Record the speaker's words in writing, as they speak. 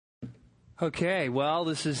Okay, well,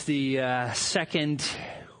 this is the second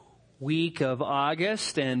week of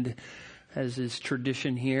August, and as is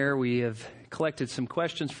tradition here, we have collected some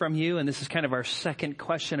questions from you, and this is kind of our second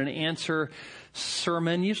question and answer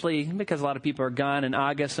sermon. Usually, because a lot of people are gone in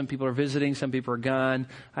August, some people are visiting, some people are gone,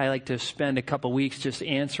 I like to spend a couple weeks just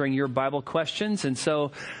answering your Bible questions. And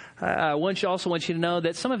so I also want you to know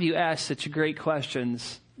that some of you asked such great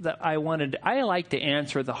questions that I like to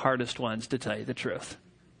answer the hardest ones, to tell you the truth.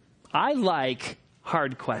 I like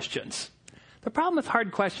hard questions. The problem with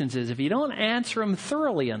hard questions is if you don't answer them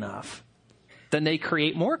thoroughly enough, then they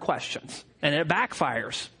create more questions, and it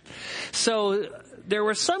backfires. So there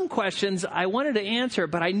were some questions I wanted to answer,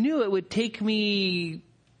 but I knew it would take me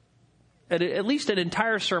at least an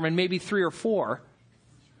entire sermon, maybe 3 or 4.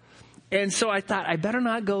 And so I thought, I better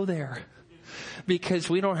not go there, because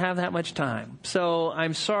we don't have that much time. So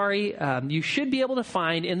I'm sorry. You should be able to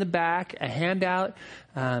find in the back a handout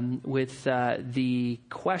with the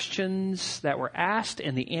questions that were asked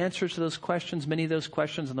and the answers to those questions, many of those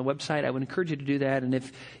questions on the website. I would encourage you to do that. And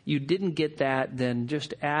if you didn't get that, then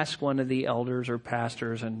just ask one of the elders or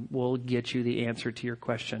pastors, and we'll get you the answer to your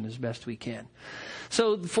question as best we can.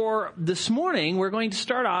 So for this morning, we're going to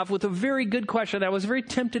start off with a very good question. I was very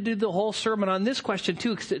tempted to do the whole sermon on this question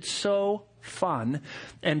too, because it's so fun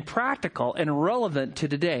and practical and relevant to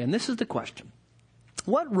today. And this is the question.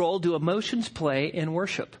 What role do emotions play in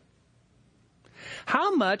worship?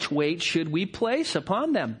 How much weight should we place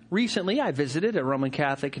upon them? Recently, I visited a Roman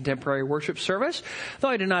Catholic contemporary worship service. Though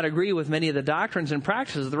I do not agree with many of the doctrines and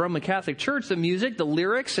practices of the Roman Catholic Church, the music, the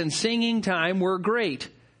lyrics, and singing time were great.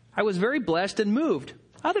 I was very blessed and moved.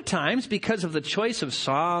 Other times, because of the choice of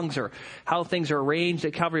songs or how things are arranged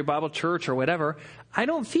at Calvary Bible Church or whatever, I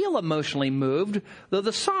don't feel emotionally moved, though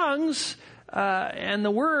the songs and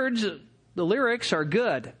the words, the lyrics are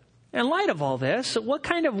good. In light of all this, what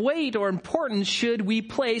kind of weight or importance should we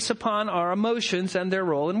place upon our emotions and their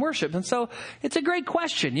role in worship? And so it's a great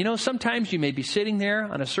question. You know, sometimes you may be sitting there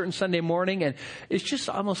on a certain Sunday morning and it's just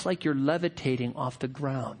almost like you're levitating off the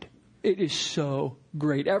ground. It is so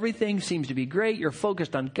great. Everything seems to be great. You're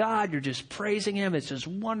focused on God. You're just praising Him. It's just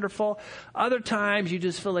wonderful. Other times you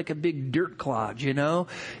just feel like a big dirt clod, you know.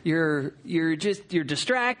 You're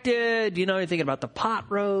distracted. You know, you're thinking about the pot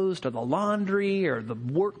roast or the laundry or the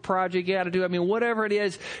work project you got to do. I mean, whatever it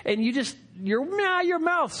is. And your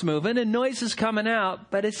mouth's moving and noise is coming out,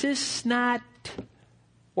 but it's just not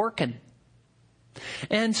working.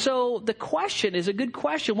 And so the question is a good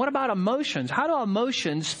question. What about emotions? How do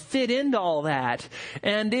emotions fit into all that?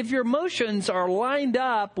 And if your emotions are lined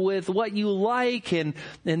up with what you like and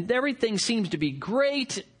everything seems to be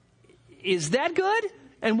great, is that good?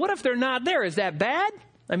 And what if they're not there? Is that bad?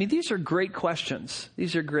 I mean, these are great questions.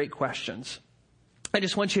 These are great questions. I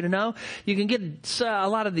just want you to know you can get a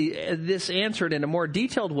lot of this answered in a more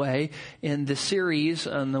detailed way in the series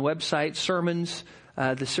on the website, sermons,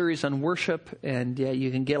 the series on worship, and you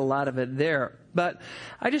can get a lot of it there. But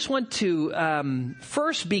I just want to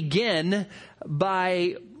first begin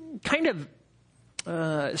by kind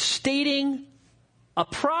of stating a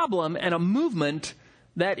problem and a movement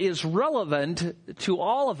that is relevant to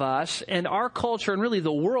all of us and our culture and really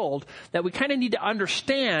the world, that we kind of need to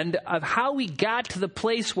understand of how we got to the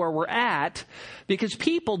place where we're at, because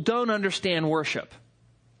people don't understand worship.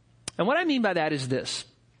 And what I mean by that is this.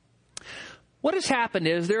 What has happened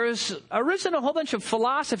is there has arisen a whole bunch of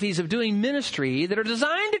philosophies of doing ministry that are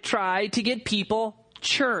designed to try to get people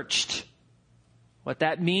churched. What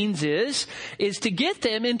that means is to get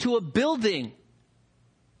them into a building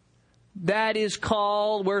that is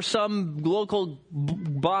called where some local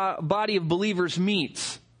body of believers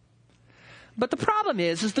meets. But the problem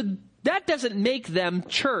is that doesn't make them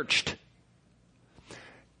churched.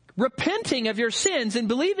 Repenting of your sins and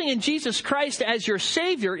believing in Jesus Christ as your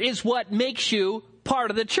Savior is what makes you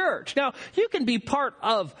part of the church. Now, you can be part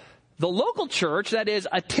of the local church, that is,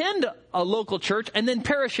 attend a local church and then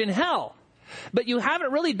perish in hell. But you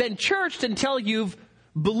haven't really been churched until you've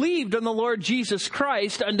believed on the Lord Jesus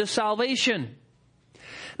Christ unto salvation.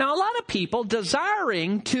 Now, a lot of people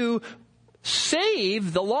desiring to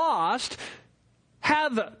save the lost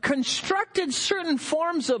have constructed certain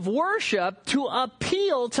forms of worship to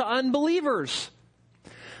appeal to unbelievers.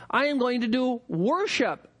 I am going to do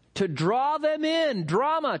worship to draw them in,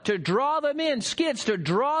 drama to draw them in, skits to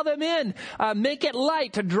draw them in, make it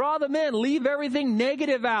light to draw them in, leave everything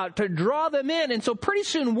negative out to draw them in. And so pretty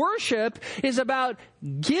soon worship is about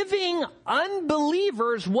giving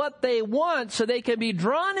unbelievers what they want so they can be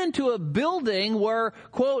drawn into a building where,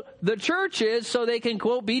 quote, the church is, so they can,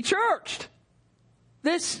 quote, be churched.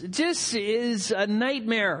 This just is a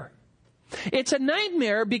nightmare. It's a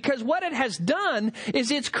nightmare because what it has done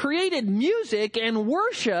is it's created music and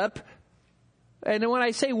worship. And when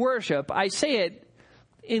I say worship, I say it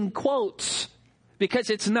in quotes because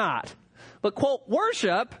it's not. But quote,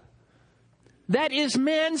 worship that is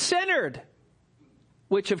man-centered,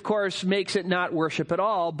 which of course makes it not worship at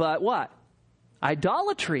all, but what?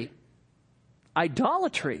 Idolatry.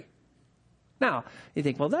 Idolatry. Now, you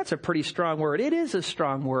think, well, that's a pretty strong word. It is a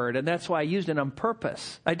strong word, and that's why I used it on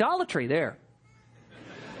purpose. Idolatry, there.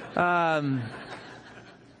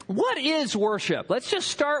 What is worship? Let's just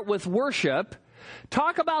start with worship.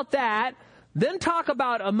 Talk about that, then talk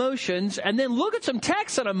about emotions, and then look at some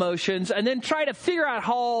text on emotions, and then try to figure out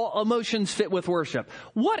how emotions fit with worship.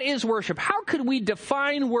 What is worship? How could we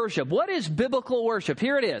define worship? What is biblical worship?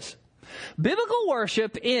 Here it is. Biblical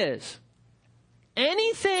worship is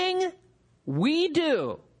anything we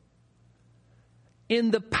do in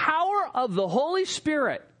the power of the Holy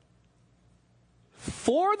Spirit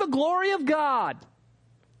for the glory of God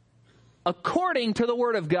according to the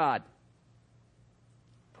Word of God.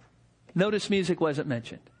 Notice music wasn't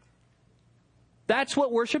mentioned. That's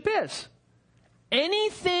what worship is.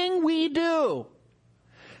 Anything we do.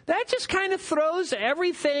 That just kind of throws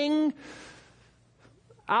everything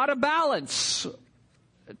out of balance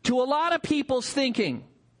to a lot of people's thinking.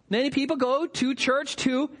 Many people go to church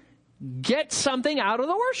to get something out of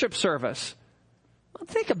the worship service. Well,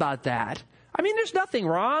 think about that. I mean, there's nothing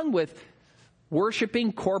wrong with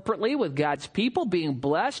worshiping corporately with God's people, being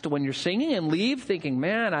blessed when you're singing, and leave thinking,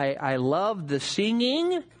 man, I love the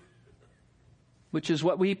singing, which is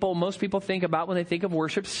what most people think about when they think of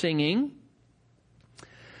worship, singing.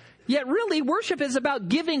 Yet really, worship is about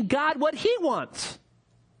giving God what He wants,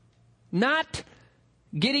 not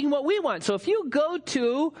getting what we want. So if you go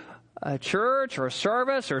to a church or a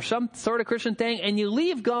service or some sort of Christian thing and you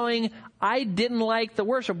leave going, I didn't like the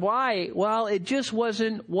worship. Why? Well, it just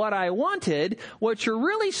wasn't what I wanted. What you're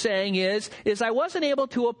really saying is I wasn't able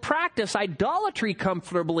to practice idolatry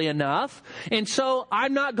comfortably enough, and so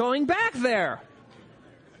I'm not going back there.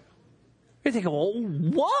 You're thinking, well,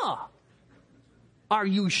 what? Are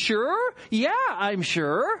you sure? Yeah, I'm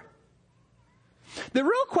sure. The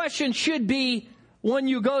real question should be, when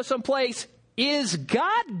you go someplace, is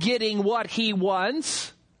God getting what He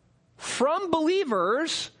wants from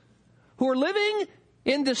believers who are living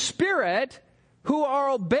in the Spirit, who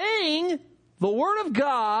are obeying the Word of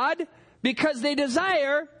God because they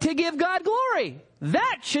desire to give God glory?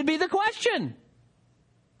 That should be the question.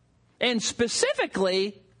 And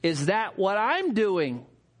specifically, is that what I'm doing?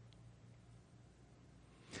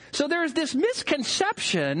 So there's this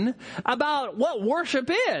misconception about what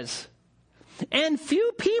worship is. And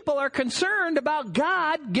few people are concerned about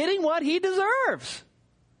God getting what He deserves,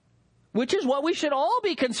 which is what we should all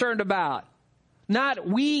be concerned about, not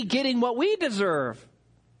we getting what we deserve.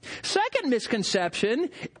 Second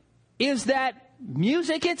misconception is that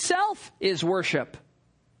music itself is worship.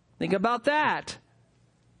 Think about that.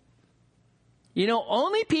 You know,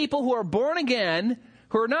 only people who are born again,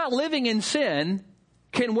 who are not living in sin,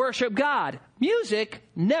 can worship God. Music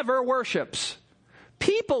never worships.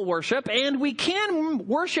 People worship, and we can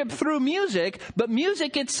worship through music, but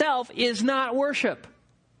music itself is not worship.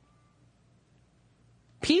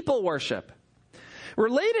 People worship.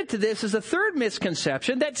 Related to this is a third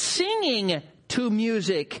misconception, that singing to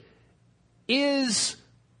music is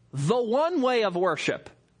the one way of worship.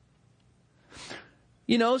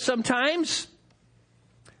 You know, sometimes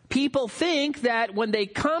people think that when they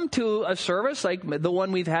come to a service like the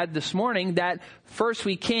one we've had this morning, that first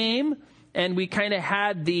we came and we kind of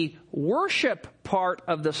had the worship part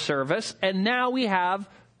of the service, and now we have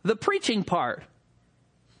the preaching part.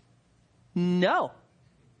 No.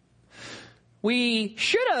 We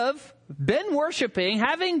should have been worshiping,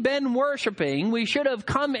 having been worshiping, we should have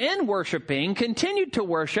come in worshiping, continued to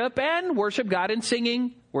worship, and worship God in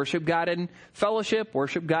singing, worship God in fellowship,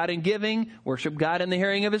 worship God in giving, worship God in the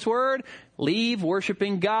hearing of His Word, leave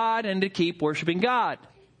worshiping God and to keep worshiping God.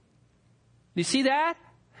 You see that?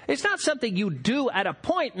 It's not something you do at a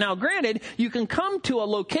point. Now, granted, you can come to a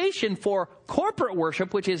location for corporate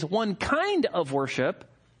worship, which is one kind of worship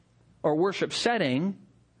or worship setting,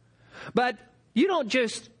 but you don't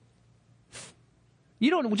just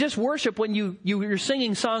worship when you're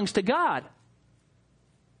singing songs to God.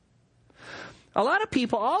 A lot of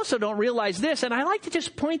people also don't realize this, and I like to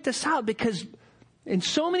just point this out because in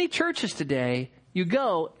so many churches today, you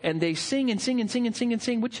go and they sing and sing and sing and sing and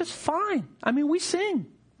sing, which is fine. I mean, we sing.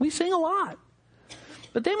 We sing a lot.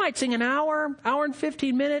 But they might sing an hour and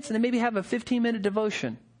 15 minutes, and then maybe have a 15-minute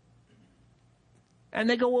devotion. And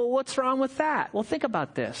they go, well, what's wrong with that? Well, think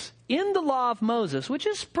about this. In the law of Moses, which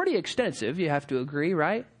is pretty extensive, you have to agree,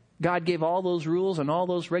 right? God gave all those rules and all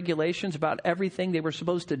those regulations about everything they were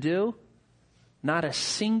supposed to do. Not a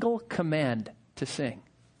single command to sing.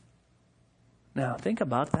 Now, think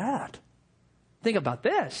about that. Think about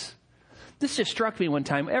this. This just struck me one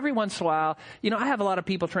time. Every once in a while, I have a lot of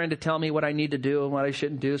people trying to tell me what I need to do and what I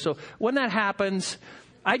shouldn't do. So when that happens,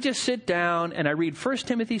 I just sit down and I read 1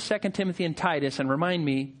 Timothy, 2 Timothy, and Titus and remind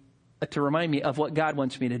me of what God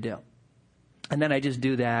wants me to do. And then I just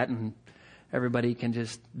do that, and everybody can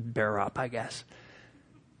just bear up, I guess.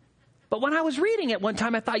 But when I was reading it one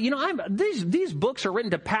time, I thought, these books are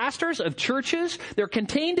written to pastors of churches. They're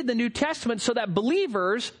contained in the New Testament so that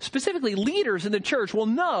believers, specifically leaders in the church, will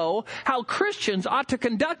know how Christians ought to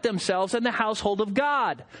conduct themselves in the household of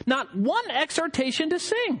God. Not one exhortation to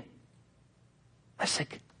sing. I was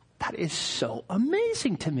like, that is so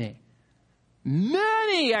amazing to me.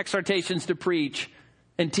 Many exhortations to preach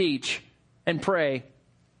and teach and pray.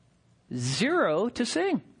 0 to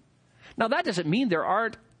sing. Now, that doesn't mean there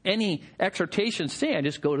aren't any exhortations to sing. I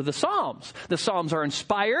just go to the Psalms. The Psalms are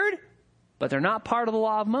inspired, but they're not part of the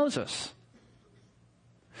law of Moses.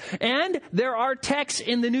 And there are texts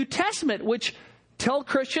in the New Testament which tell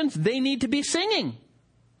Christians they need to be singing.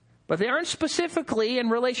 But they aren't specifically in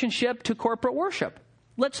relationship to corporate worship.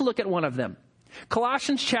 Let's look at one of them.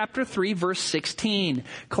 Colossians chapter 3, verse 16.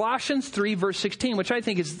 Colossians 3, verse 16, which I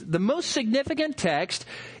think is the most significant text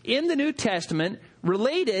in the New Testament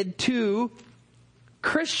related to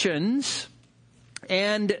Christians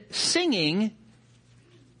and singing.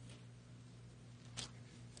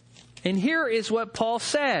 And here is what Paul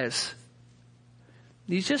says.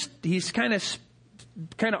 He's kind of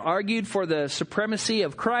argued for the supremacy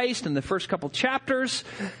of Christ in the first couple chapters.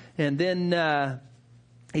 And then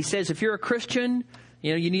he says, if you're a Christian,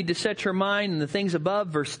 you need to set your mind on the things above,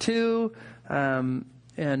 verse 2.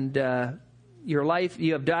 Your life,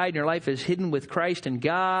 you have died and your life is hidden with Christ in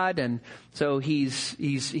God. And so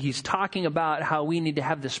he's talking about how we need to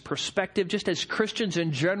have this perspective just as Christians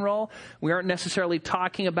in general. We aren't necessarily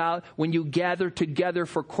talking about when you gather together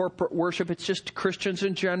for corporate worship. It's just Christians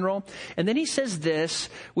in general. And then he says this,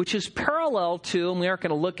 which is parallel to, and we aren't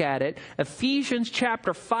going to look at it, Ephesians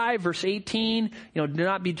chapter 5, verse 18, do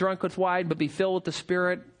not be drunk with wine, but be filled with the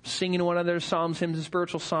Spirit, singing one another psalms, hymns, and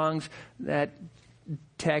spiritual songs. That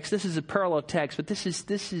text. This is a parallel text, but this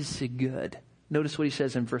is good. Notice what he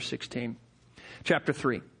says in verse 16. Chapter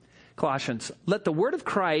 3, Colossians. Let the word of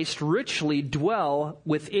Christ richly dwell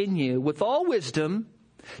within you with all wisdom,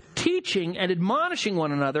 teaching and admonishing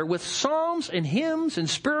one another with psalms and hymns and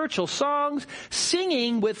spiritual songs,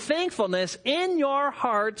 singing with thankfulness in your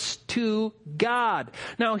hearts to God.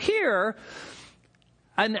 Now here,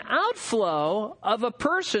 an outflow of a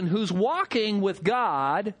person who's walking with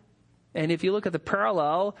God. And if you look at the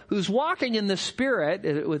parallel, who's walking in the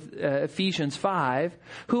Spirit with Ephesians 5,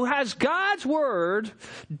 who has God's Word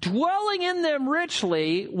dwelling in them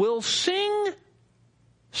richly, will sing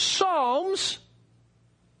psalms,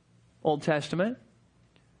 Old Testament,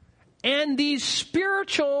 and these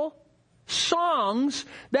spiritual songs,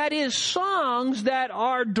 that is songs that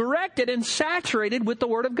are directed and saturated with the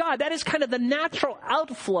Word of God. That is kind of the natural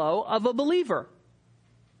outflow of a believer.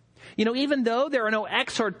 Even though there are no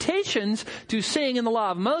exhortations to sing in the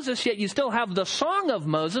law of Moses, yet you still have the song of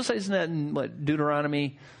Moses. Isn't that in,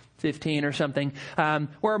 Deuteronomy 15 or something?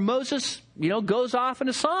 Where Moses, goes off in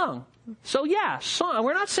a song. So yeah, song.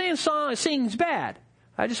 We're not saying singing's bad.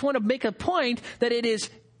 I just want to make a point that it is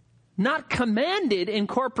not commanded in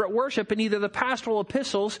corporate worship in either the pastoral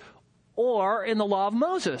epistles or in the law of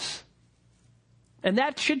Moses. And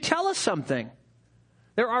that should tell us something.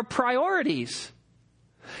 There are priorities.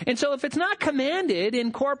 And so if it's not commanded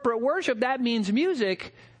in corporate worship, that means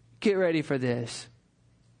music, get ready for this,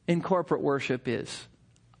 in corporate worship is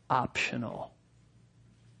optional.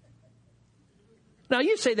 Now,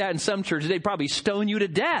 you say that in some churches, they'd probably stone you to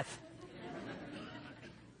death.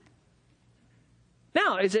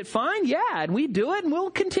 Now, is it fine? Yeah, and we do it, and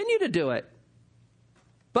we'll continue to do it.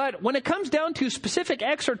 But when it comes down to specific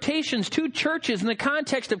exhortations to churches in the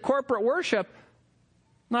context of corporate worship,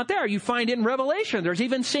 not there. You find it in Revelation. There's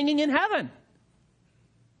even singing in heaven.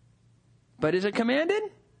 But is it commanded?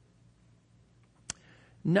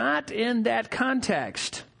 Not in that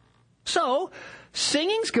context. So,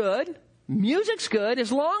 singing's good, music's good, as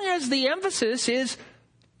long as the emphasis is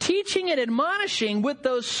teaching and admonishing with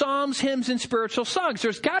those psalms, hymns, and spiritual songs.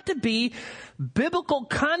 There's got to be biblical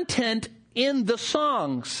content in the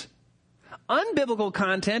songs. Unbiblical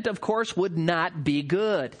content, of course, would not be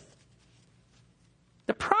good.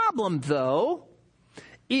 The problem, though,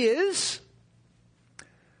 is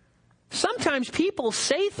sometimes people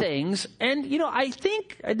say things, and, I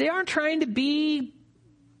think they aren't trying to be,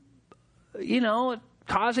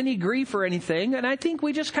 cause any grief or anything. And I think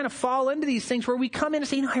we just kind of fall into these things where we come in and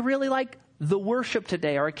say, I really like the worship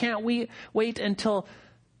today, or I can't wait until,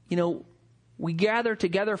 we gather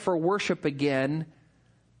together for worship again,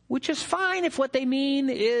 which is fine if what they mean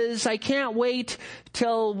is I can't wait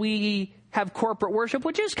till we have corporate worship,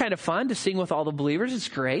 which is kind of fun to sing with all the believers. It's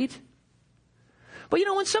great. But,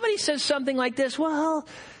 when somebody says something like this, well,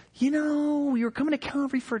 we were coming to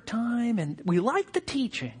Calvary for a time and we like the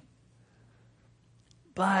teaching,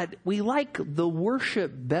 but we like the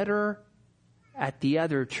worship better at the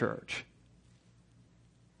other church.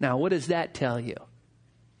 Now, what does that tell you?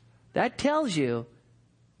 That tells you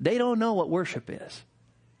they don't know what worship is.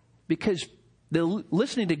 Because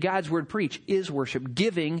listening to God's word preach is worship.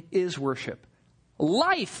 Giving is worship.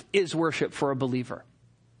 Life is worship for a believer.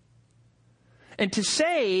 And to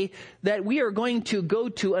say that we are going to go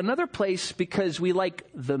to another place because we like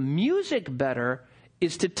the music better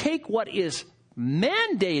is to take what is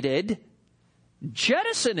mandated,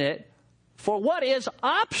 jettison it for what is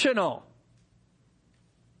optional.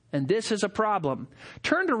 And this is a problem.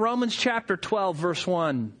 Turn to Romans chapter 12, verse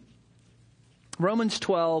 1. Romans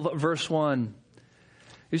 12, verse 1.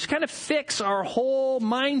 Just kind of fix our whole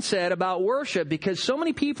mindset about worship, because so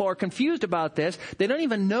many people are confused about this. They don't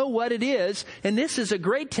even know what it is. And this is a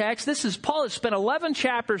great text. Paul has spent 11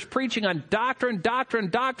 chapters preaching on doctrine.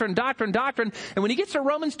 And when he gets to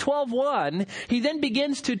Romans 12:1, he then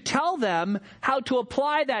begins to tell them how to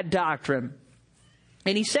apply that doctrine.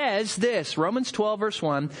 And he says this, Romans 12, verse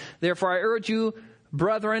 1, "Therefore I urge you,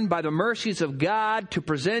 brethren, by the mercies of God, to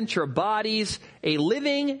present your bodies a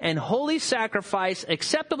living and holy sacrifice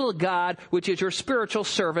acceptable to God, which is your spiritual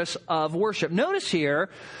service of worship." Notice here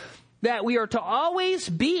that we are to always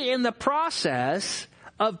be in the process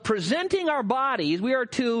of presenting our bodies. We are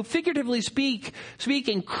to, figuratively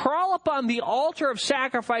speaking, crawl up on the altar of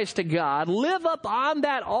sacrifice to God, live up on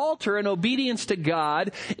that altar in obedience to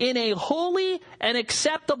God in a holy and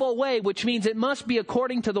acceptable way, which means it must be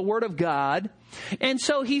according to the Word of God. And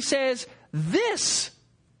so he says, this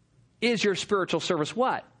is your spiritual service.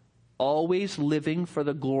 What? Always living for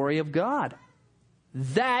the glory of God.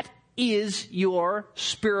 That is your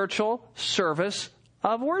spiritual service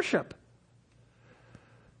of worship.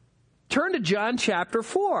 Turn to John chapter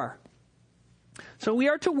 4. So we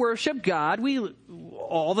are to worship God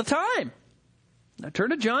all the time. Now turn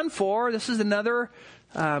to John 4. This is another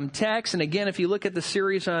text. And again, if you look at the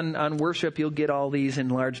series on worship, you'll get all these in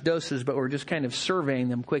large doses, but we're just kind of surveying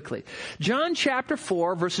them quickly. John chapter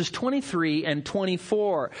 4, verses 23 and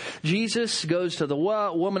 24. Jesus goes to the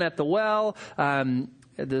woman at the well.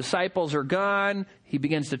 The disciples are gone. He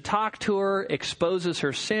begins to talk to her, exposes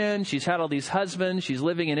her sin. She's had all these husbands. She's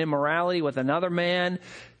living in immorality with another man.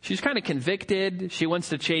 She's kind of convicted. She wants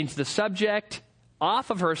to change the subject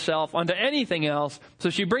off of herself onto anything else.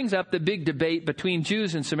 So she brings up the big debate between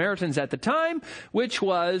Jews and Samaritans at the time, which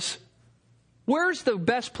was, where's the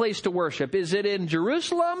best place to worship? Is it in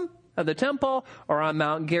Jerusalem, at the temple, or on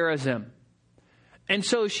Mount Gerizim? And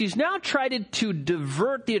so she's now tried to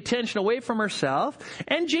divert the attention away from herself.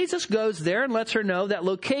 And Jesus goes there and lets her know that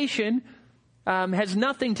location has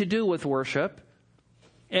nothing to do with worship.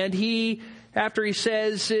 And after he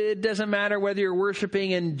says it doesn't matter whether you're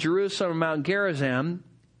worshiping in Jerusalem or Mount Gerizim,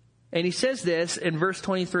 and he says this in verse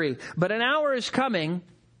 23, "But an hour is coming,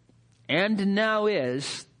 and now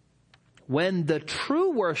is, when the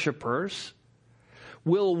true worshipers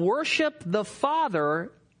will worship the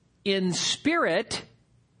Father in spirit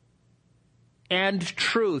and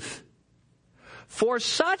truth. For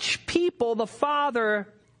such people the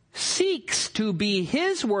Father seeks to be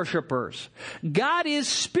His worshipers. God is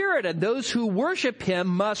spirit, and those who worship Him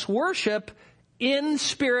must worship in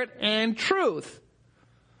spirit and truth."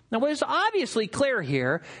 Now, what is obviously clear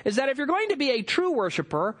here is that if you're going to be a true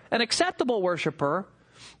worshiper, an acceptable worshiper,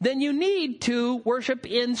 then you need to worship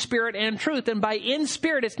in spirit and truth. And by in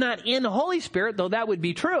spirit, it's not in Holy Spirit, though that would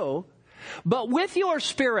be true, but with your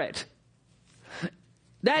spirit.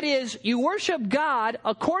 That is, you worship God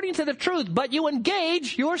according to the truth, but you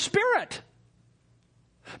engage your spirit.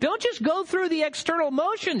 Don't just go through the external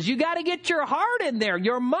motions. You got to get your heart in there,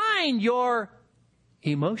 your mind, your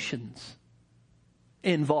emotions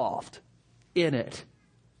involved in it.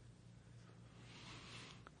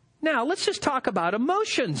 Now, let's just talk about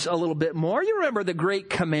emotions a little bit more. You remember the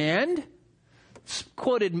Great Command. It's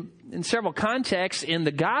quoted in several contexts in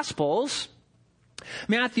the Gospels.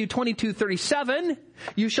 Matthew 22:37,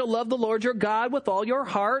 "You shall love the Lord your God with all your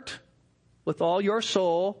heart, with all your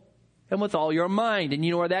soul, and with all your mind. And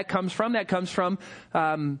you know where that comes from? That comes from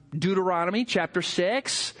Deuteronomy chapter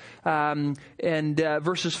 6 and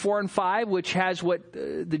verses 4 and 5, which has what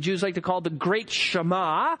the Jews like to call the Great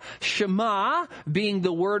Shema. Shema being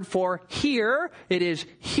the word for hear. It is,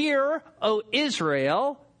 hear, O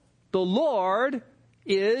Israel, the Lord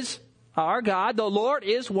is our God. The Lord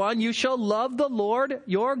is one. You shall love the Lord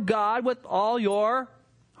your God with all your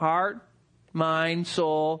heart, mind,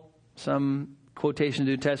 soul. Some quotations in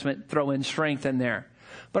the New Testament throw in strength in there.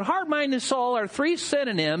 But heart, mind, and soul are three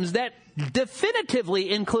synonyms that definitively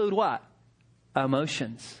include what?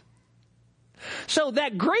 Emotions. So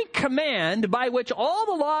that great command by which all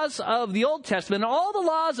the laws of the Old Testament, all the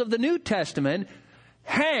laws of the New Testament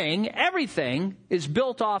hang, everything is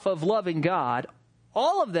built off of loving God.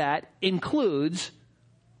 All of that includes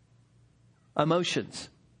emotions.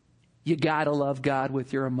 You gotta love God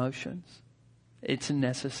with your emotions. It's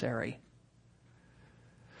necessary.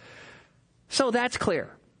 So that's clear.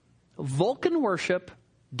 Vulcan worship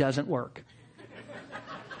doesn't work.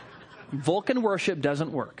 Vulcan worship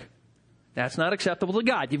doesn't work. That's not acceptable to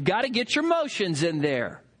God. You've got to get your emotions in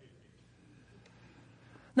there.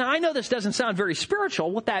 Now, I know this doesn't sound very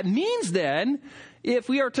spiritual. What that means then, if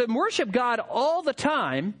we are to worship God all the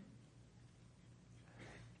time,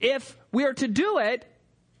 if we are to do it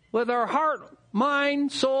with our heart,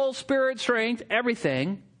 mind, soul, spirit, strength,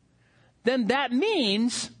 everything, then that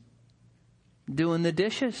means doing the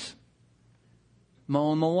dishes,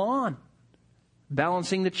 mowing the lawn,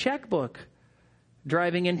 balancing the checkbook,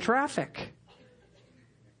 driving in traffic,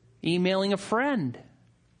 emailing a friend,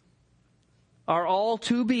 are all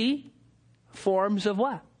to be forms of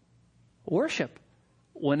what? Worship.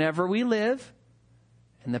 Whenever we live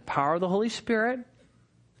in the power of the Holy Spirit,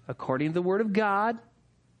 according to the Word of God,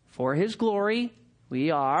 for His glory,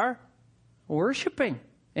 we are worshiping.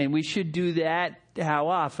 And we should do that how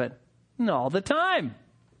often? All the time.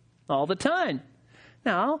 All the time.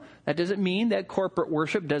 Now, that doesn't mean that corporate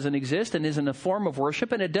worship doesn't exist and isn't a form of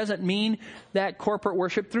worship, and it doesn't mean that corporate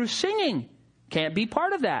worship through singing can't be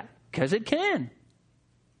part of that, because it can.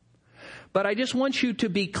 But I just want you to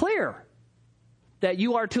be clear that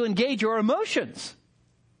you are to engage your emotions.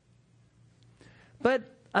 But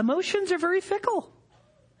emotions are very fickle.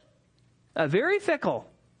 Very fickle.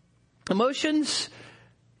 Emotions,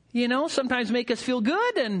 sometimes make us feel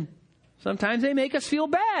good and sometimes they make us feel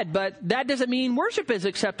bad, but that doesn't mean worship is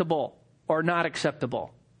acceptable or not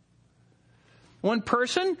acceptable. One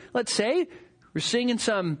person, let's say, we're singing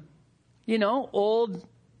some, old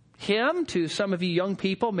hymn to some of you young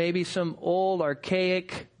people, maybe some old,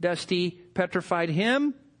 archaic, dusty, petrified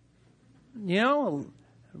hymn.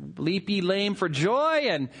 Leap ye lame for joy,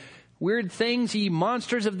 and weird things, ye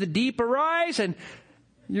monsters of the deep, arise. And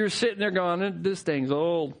you're sitting there going, this thing's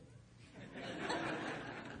old.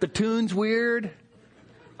 The tune's weird.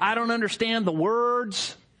 I don't understand the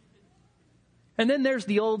words. And then there's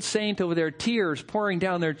the old saint over there, tears pouring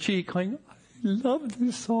down their cheek, going, I love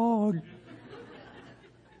this song.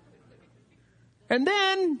 And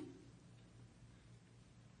then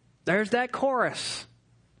there's that chorus.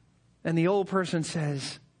 And the old person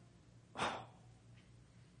says,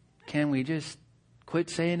 can we just quit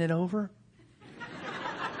saying it over?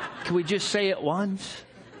 Can we just say it once?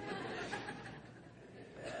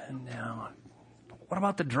 And now, what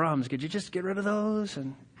about the drums? Could you just get rid of those?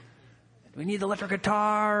 And we need the electric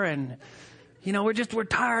guitar. And, we're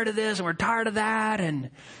tired of this and we're tired of that. And,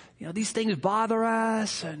 these things bother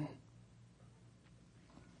us. And,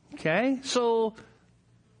 okay, so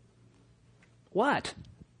what?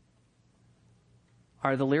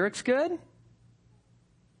 Are the lyrics good?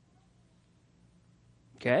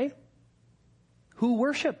 Okay. Who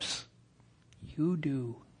worships? You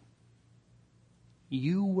do.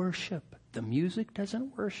 You worship. The music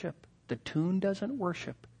doesn't worship. The tune doesn't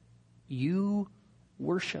worship. You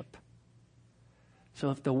worship. So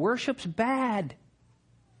if the worship's bad,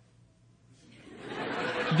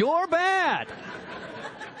 you're bad.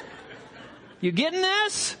 You getting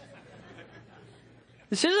this?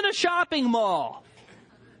 This isn't a shopping mall.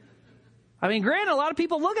 I mean, granted, a lot of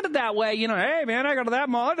people look at it that way. Hey, man, I go to that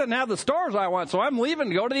mall. It doesn't have the stores I want, so I'm leaving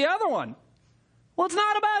to go to the other one. Well, it's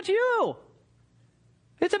not about you.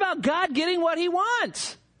 It's about God getting what He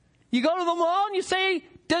wants. You go to the mall and you say,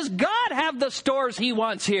 does God have the stores He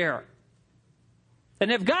wants here?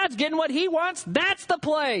 And if God's getting what He wants, that's the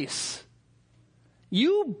place.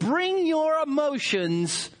 You bring your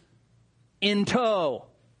emotions in tow.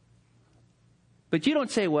 But you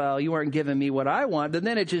don't say, well, you weren't giving me what I want. And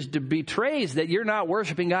then it just betrays that you're not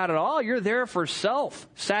worshiping God at all. You're there for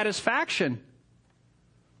self-satisfaction.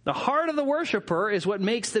 The heart of the worshiper is what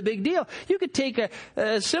makes the big deal. You could take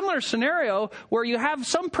a similar scenario where you have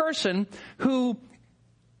some person who,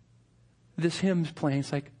 this hymn's playing,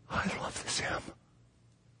 it's like, I love this hymn.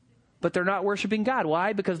 But they're not worshiping God.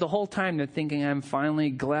 Why? Because the whole time they're thinking, I'm finally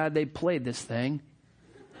glad they played this thing.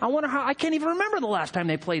 I wonder how, I can't even remember the last time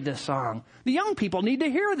they played this song. The young people need to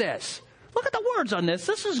hear this. Look at the words on this.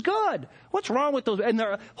 This is good. What's wrong with those? And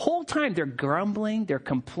the whole time they're grumbling, they're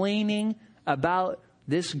complaining about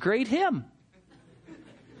this great hymn. Do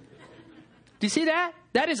you see that?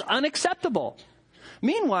 That is unacceptable.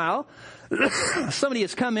 Meanwhile, somebody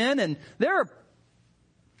has come in and they've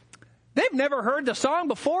never heard the song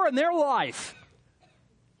before in their life.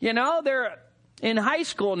 You know, they're in high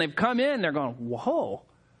school and they've come in, they're going, whoa,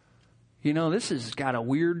 you know, this has got a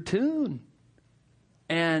weird tune.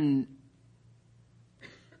 And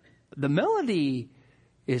the melody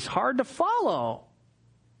is hard to follow.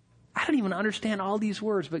 I don't even understand all these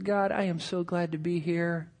words, but God, I am so glad to be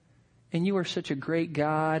here. And you are such a great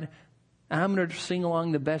God. And I'm going to sing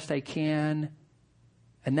along the best I can.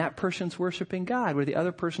 And that person's worshiping God, where the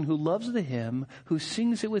other person who loves the hymn, who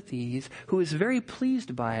sings it with ease, who is very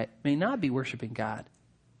pleased by it, may not be worshiping God.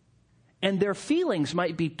 And their feelings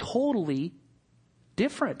might be totally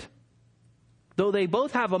different. Though they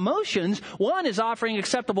both have emotions, one is offering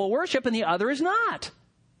acceptable worship and the other is not.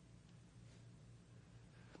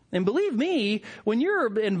 And believe me, when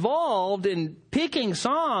you're involved in picking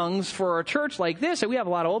songs for a church like this, and we have a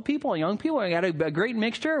lot of old people and young people, we got a great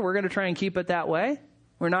mixture, we're going to try and keep it that way.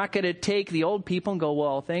 We're not going to take the old people and go,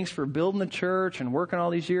 well, thanks for building the church and working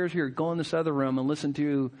all these years here. Go in this other room and listen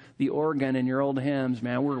to the organ and your old hymns,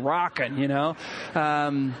 man. We're rocking, you know.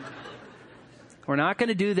 We're not going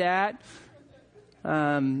to do that.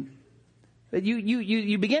 But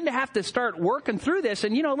you begin to have to start working through this.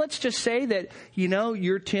 And, you know, let's just say that, you know,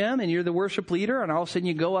 you're Tim and you're the worship leader, and all of a sudden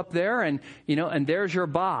you go up there and, you know, and there's your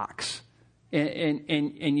box. And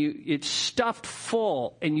it's stuffed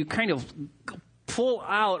full, and you kind of pull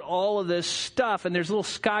out all of this stuff, and there's a little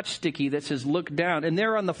Scotch sticky that says look down, and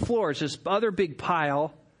there on the floor is this other big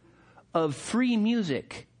pile of free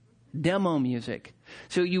music, demo music.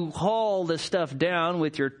 So you haul this stuff down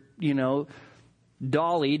with your, you know,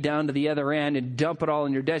 dolly down to the other end and dump it all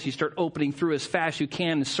in your desk. You start opening through as fast as you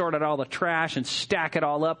can and sort out all the trash and stack it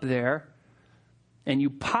all up there. And you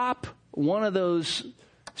pop one of those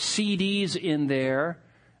CDs in there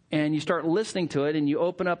and you start listening to it, and you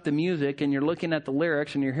open up the music and you're looking at the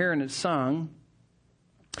lyrics and you're hearing it sung.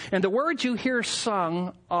 And the words you hear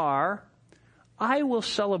sung are, I will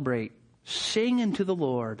celebrate, sing unto the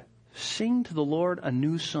Lord, sing to the Lord a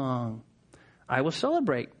new song. I will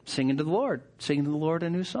celebrate, sing to the Lord a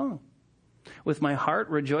new song. With my heart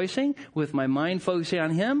rejoicing, with my mind focusing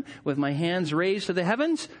on Him, with my hands raised to the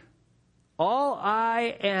heavens, all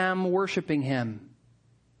I am worshiping Him.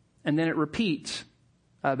 And then it repeats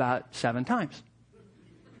about 7 times.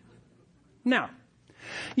 Now,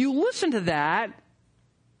 you listen to that,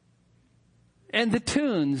 and the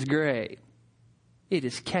tune's great. It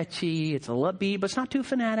is catchy, it's a upbeat, but it's not too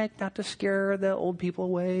fanatic, not to scare the old people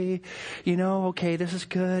away. You know, okay, this is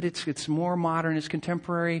good, it's more modern, it's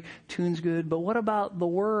contemporary, tune's good, but what about the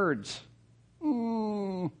words?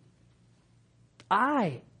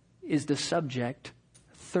 I is the subject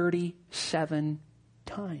 37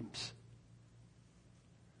 times.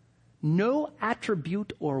 No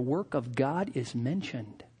attribute or work of God is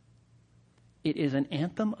mentioned. It is an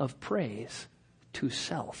anthem of praise to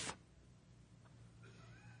self.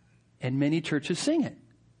 And many churches sing it.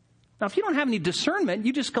 Now, if you don't have any discernment,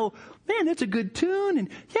 you just go, man, that's a good tune. And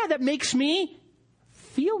yeah, that makes me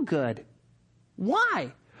feel good.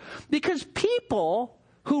 Why? Because people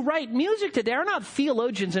who write music today are not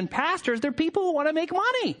theologians and pastors. They're people who want to make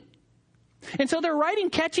money. And so they're writing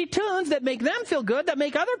catchy tunes that make them feel good, that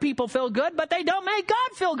make other people feel good, but they don't make God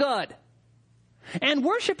feel good. And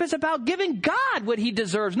worship is about giving God what He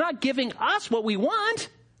deserves, not giving us what we want.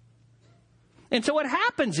 And so what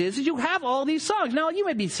happens is you have all these songs. Now, you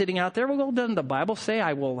may be sitting out there, well, doesn't the Bible say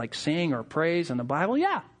I will like sing or praise in the Bible?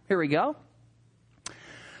 Yeah, here we go.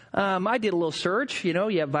 I did a little search. You know,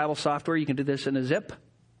 you have Bible software. You can do this in a zip.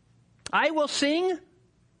 I will sing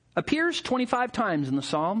appears 25 times in the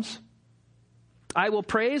Psalms. I will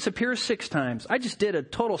praise appears 6 times. I just did a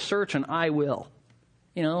total search on I will.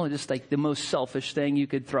 You know, just like the most selfish thing you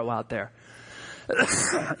could throw out there.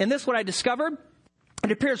 And this is what I discovered.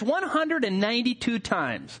 It appears 192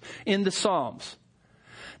 times in the Psalms.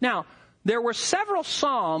 Now, there were several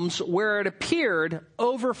Psalms where it appeared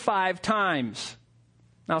over 5 times.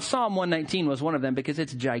 Now, Psalm 119 was one of them because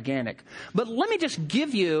it's gigantic. But let me just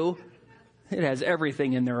give you It has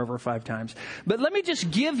everything in there over 5 times. But let me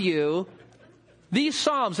just give you these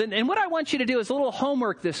Psalms. And what I want you to do is a little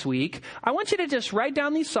homework this week. I want you to just write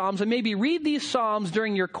down these Psalms and maybe read these Psalms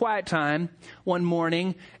during your quiet time one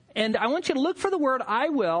morning. And I want you to look for the word I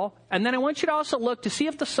will. And then I want you to also look to see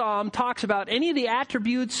if the Psalm talks about any of the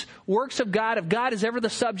attributes, works of God, if God is ever the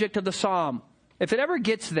subject of the Psalm. If it ever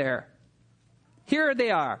gets there. Here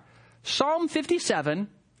they are. Psalm 57,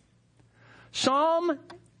 Psalm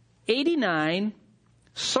 89,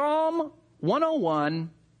 Psalm 101,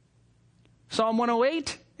 Psalm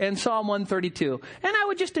 108, and Psalm 132. And I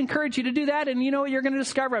would just encourage you to do that. And you know what you're going to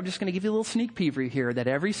discover? I'm just going to give you a little sneak preview here that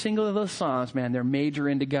every single of those Psalms, man, they're major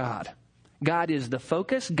into God. God is the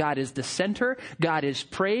focus. God is the center. God is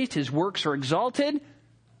praised. His works are exalted.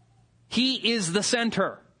 He is the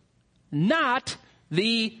center, not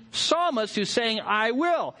the psalmist who's saying, I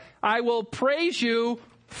will praise you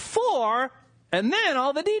for, and then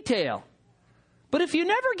all the detail. But if you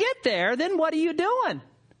never get there, then what are you doing?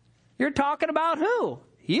 You're talking about who?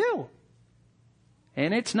 You.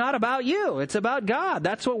 And it's not about you. It's about God.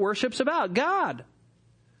 That's what worship's about, God.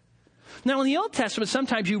 Now, in the Old Testament,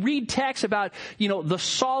 sometimes you read texts about, the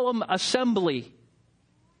solemn assembly.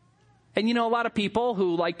 And, a lot of people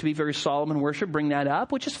who like to be very solemn in worship bring that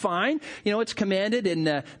up, which is fine. It's commanded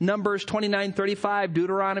in Numbers 29:35,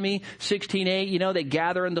 Deuteronomy 16:8. They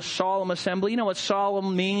gather in the solemn assembly. You know what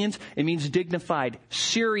solemn means? It means dignified,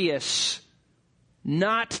 serious,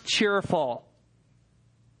 not cheerful.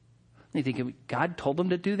 You think, God told them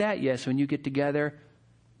to do that? Yes, when you get together,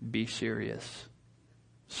 be serious,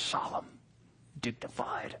 solemn,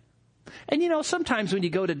 dignified. And, sometimes when you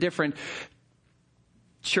go to different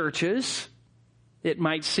churches, it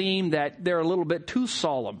might seem that they're a little bit too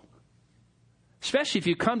solemn. Especially if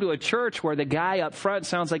you come to a church where the guy up front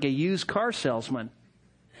sounds like a used car salesman.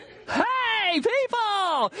 Hey,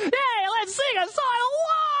 people! Hey, let's sing a song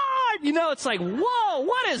of the Lord! It's like, whoa,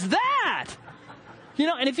 what is that?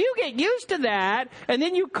 And if you get used to that, and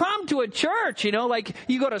then you come to a church, like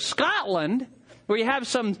you go to Scotland, where you have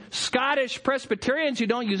some Scottish Presbyterians who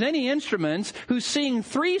don't use any instruments, who sing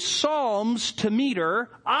 3 psalms to meter,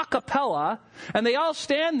 a cappella, and they all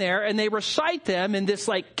stand there and they recite them in this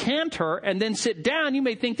like cantor and then sit down. You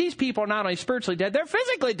may think these people are not only spiritually dead, they're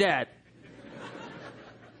physically dead.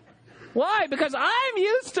 Why? Because I'm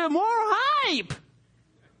used to more hype.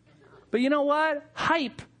 But you know what?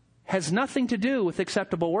 Hype has nothing to do with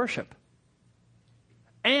acceptable worship.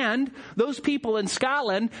 And those people in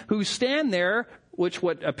Scotland who stand there, which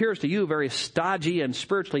what appears to you very stodgy and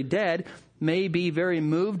spiritually dead, may be very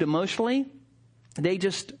moved emotionally. They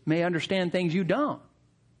just may understand things you don't.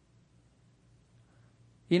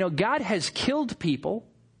 God has killed people,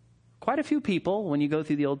 quite a few people, when you go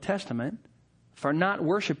through the Old Testament, for not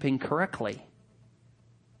worshiping correctly.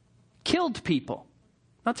 Killed people.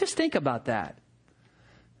 Now just think about that.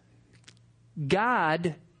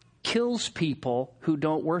 God kills people who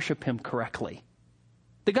don't worship him correctly.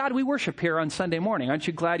 The God we worship here on Sunday morning, aren't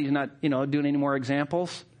you glad he's not, doing any more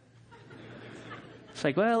examples? It's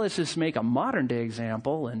like, well, let's just make a modern day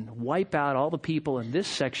example and wipe out all the people in this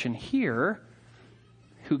section here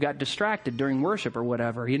who got distracted during worship or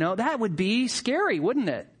whatever. That would be scary, wouldn't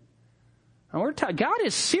it? And God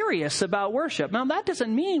is serious about worship. Now, that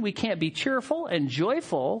doesn't mean we can't be cheerful and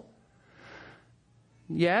joyful.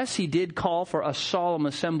 Yes, he did call for a solemn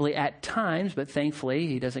assembly at times, but thankfully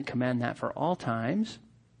he doesn't command that for all times.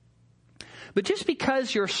 But just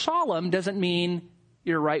because you're solemn doesn't mean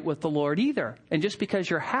you're right with the Lord either. And just because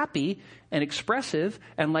you're happy and expressive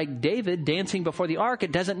and like David dancing before the ark,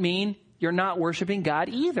 it doesn't mean you're not worshiping God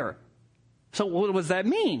either. So what does that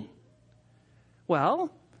mean?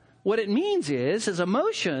 Well, what it means is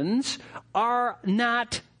emotions are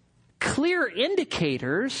not clear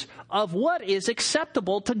indicators of what is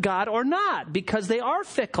acceptable to God or not, because they are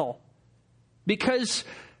fickle, because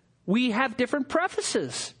we have different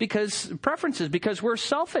preferences, because we're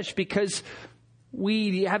selfish, because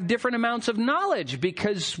we have different amounts of knowledge,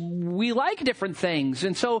 because we like different things.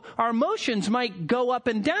 And so our emotions might go up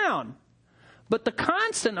and down. But the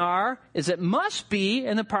constant is it must be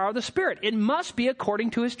in the power of the Spirit. It must be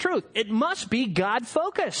according to his truth. It must be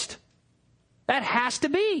God-focused. That has to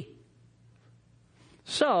be.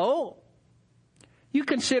 So, you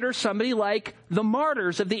consider somebody like the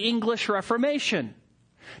martyrs of the English Reformation.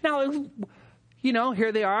 Now,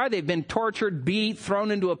 here they are. They've been tortured, beat,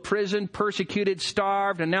 thrown into a prison, persecuted,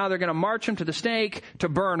 starved, and now they're going to march them to the stake to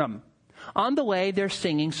burn them. On the way, they're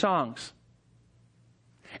singing songs.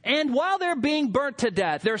 And while they're being burnt to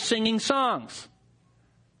death, they're singing songs.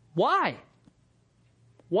 Why?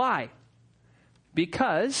 Why?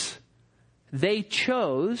 Because they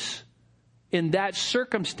chose in that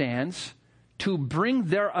circumstance to bring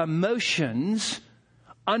their emotions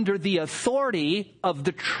under the authority of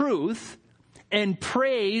the truth and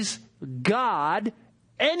praise God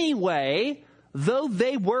anyway, though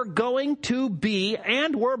they were going to be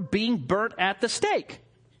and were being burnt at the stake.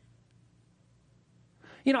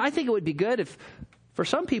 You know, I think it would be good if, for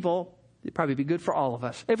some people, it'd probably be good for all of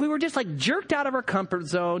us, if we were just like jerked out of our comfort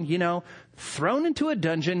zone, you know, thrown into a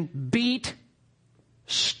dungeon, beat,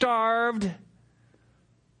 starved,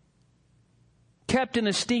 kept in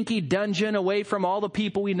a stinky dungeon away from all the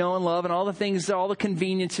people we know and love and all the things, all the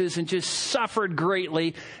conveniences, and just suffered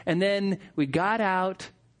greatly. And then we got out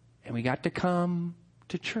and we got to come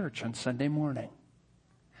to church on Sunday morning.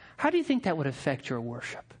 How do you think that would affect your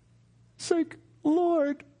worship? It's like,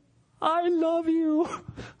 Lord, I love you.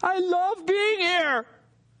 I love being here.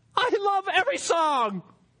 I love every song.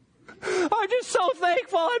 I'm just so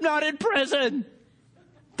thankful I'm not in prison.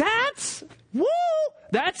 That's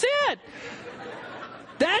it.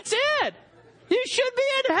 That's it. You should be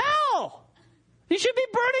in hell. You should be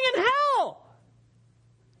burning in hell.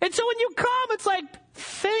 And so when you come, it's like,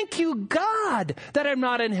 thank you, God, that I'm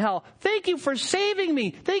not in hell. Thank you for saving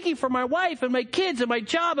me. Thank you for my wife and my kids and my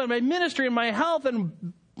job and my ministry and my health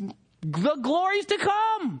and the glories to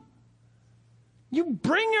come. You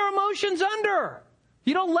bring your emotions under.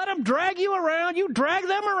 You don't let them drag you around. You drag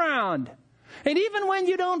them around. And even when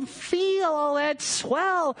you don't feel all that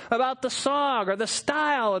swell about the song or the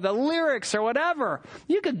style or the lyrics or whatever,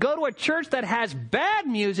 you could go to a church that has bad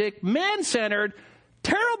music, man-centered,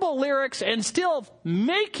 terrible lyrics, and still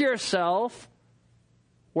make yourself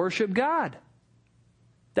worship God.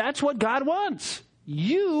 That's what God wants.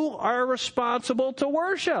 You are responsible to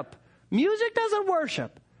worship. Music doesn't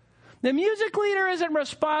worship. The music leader isn't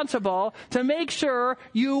responsible to make sure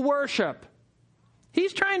you worship.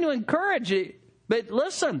 He's trying to encourage you. But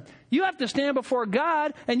listen, you have to stand before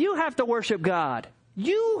God and you have to worship God.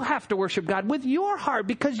 You have to worship God with your heart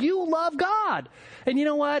because you love God. And you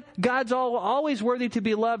know what? God's always worthy to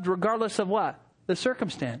be loved regardless of what? The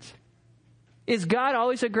circumstance. Is God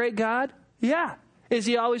always a great God? Yeah. Is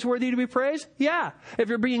he always worthy to be praised? Yeah. If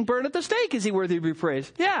you're being burned at the stake, is he worthy to be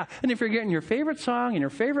praised? Yeah. And if you're getting your favorite song and your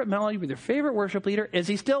favorite melody with your favorite worship leader, is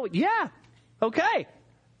he still? Yeah. Okay.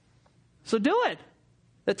 So do it.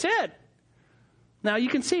 That's it. Now you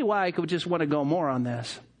can see why I could just want to go more on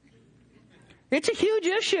this. It's a huge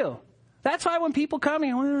issue. That's why when people come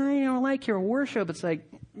and, well, I don't like your worship, it's like,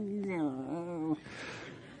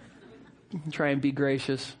 try and be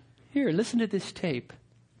gracious. Here, listen to this tape.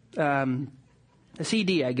 A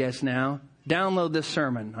CD, I guess now. Download this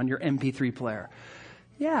sermon on your MP3 player.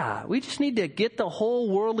 Yeah, we just need to get the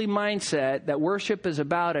whole worldly mindset that worship is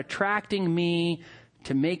about attracting me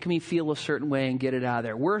to make me feel a certain way and get it out of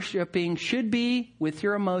there. Worshiping should be with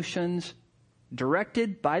your emotions,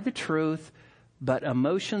 directed by the truth, but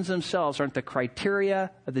emotions themselves aren't the criteria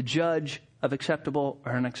of the judge of acceptable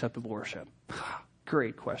or unacceptable worship.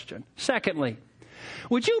 Great question. Secondly,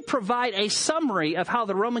 would you provide a summary of how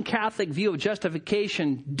the Roman Catholic view of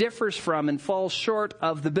justification differs from and falls short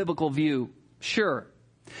of the biblical view? Sure.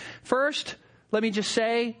 First, let me just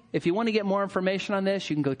say, if you want to get more information on this,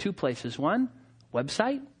 you can go two places. One,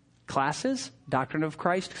 website, classes, Doctrine of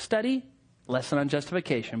Christ study, lesson on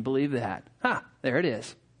justification. Believe that. There it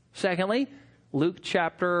is. Secondly, Luke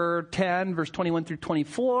chapter 10, verse 21 through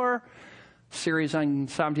 24, series on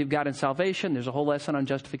sovereignty of God and salvation. There's a whole lesson on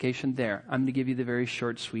justification there. I'm going to give you the very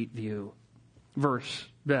short, sweet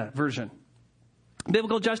version.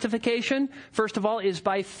 Biblical justification, first of all, is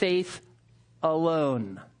by faith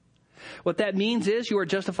alone. What that means is you are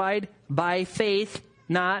justified by faith,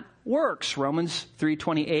 not works. Romans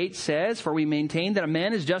 3:28 says, for we maintain that a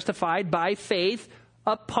man is justified by faith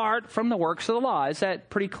apart from the works of the law. Is that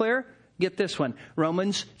pretty clear? Get this one.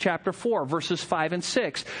 Romans chapter 4, verses 5 and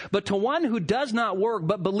 6. But to one who does not work,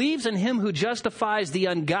 but believes in him who justifies the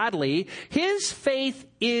ungodly, his faith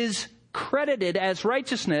is credited as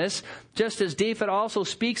righteousness, just as David also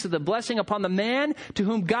speaks of the blessing upon the man to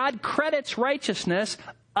whom God credits righteousness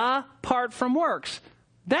apart from works.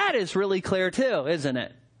 That is really clear too, isn't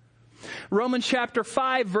it? Romans chapter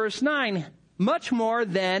 5, verse 9. Much more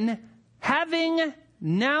than having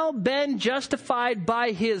now been justified by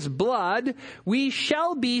his blood, we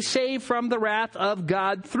shall be saved from the wrath of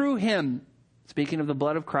God through him. Speaking of the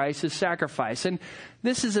blood of Christ, his sacrifice. And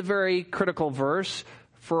this is a very critical verse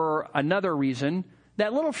for another reason.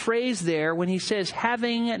 That little phrase there when he says,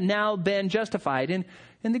 having now been justified. In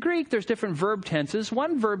the Greek, there's different verb tenses.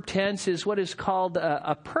 One verb tense is what is called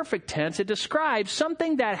a perfect tense. It describes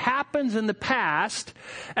something that happens in the past,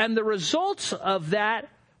 and the results of that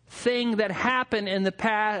thing that happened in the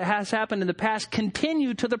past, has happened in the past,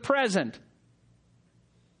 continue to the present.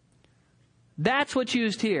 That's what's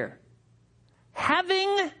used here.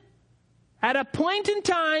 Having at a point in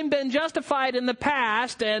time been justified in the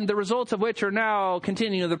past, and the results of which are now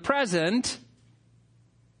continuing to the present,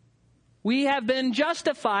 we have been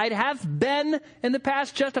justified, have been in the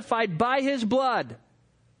past justified by His blood.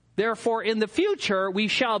 Therefore, in the future, we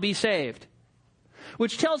shall be saved.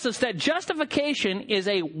 Which tells us that justification is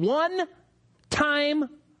a one-time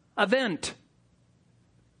event.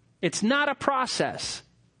 It's not a process.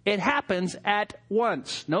 It happens at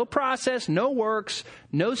once. No process, no works,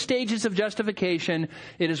 no stages of justification.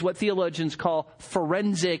 It is what theologians call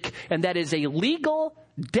forensic, and that is a legal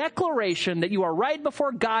declaration that you are right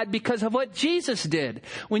before God because of what Jesus did.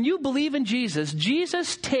 When you believe in Jesus,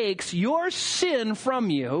 Jesus takes your sin from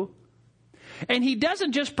you, and He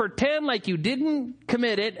doesn't just pretend like you didn't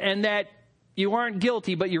commit it and that you aren't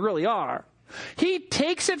guilty, but you really are. He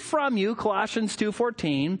takes it from you, Colossians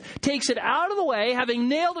 2:14, takes it out of the way, having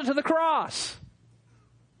nailed it to the cross.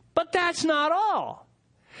 But that's not all.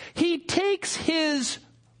 He takes His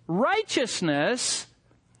righteousness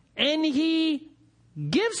and He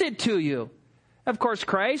gives it to you. Of course,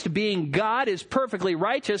 Christ, being God, is perfectly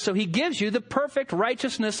righteous, so He gives you the perfect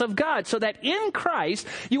righteousness of God, so that in Christ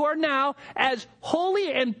you are now as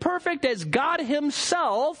holy and perfect as God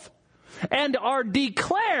Himself, and are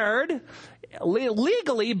declared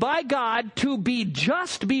legally by God to be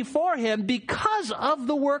just before Him because of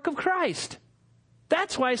the work of Christ.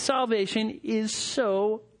 That's why salvation is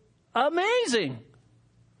so amazing.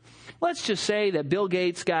 Let's just say that Bill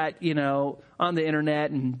Gates got, on the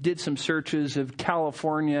internet and did some searches of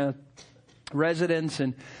California residents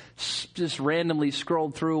and just randomly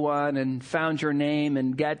scrolled through one and found your name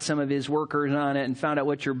and got some of his workers on it and found out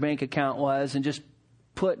what your bank account was and just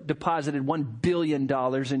deposited $1 billion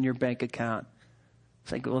in your bank account.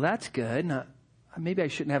 It's like, well, that's good. Now, maybe I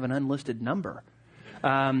shouldn't have an unlisted number.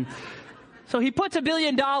 So he puts $1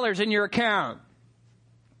 billion in your account.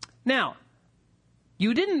 Now,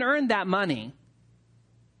 you didn't earn that money.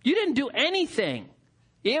 You didn't do anything.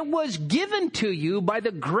 It was given to you by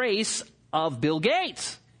the grace of Bill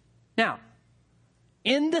Gates. Now,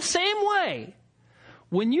 in the same way,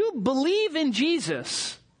 when you believe in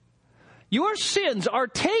Jesus, your sins are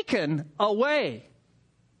taken away.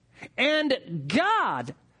 And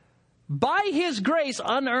God, by His grace,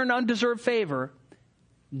 unearned, undeserved favor,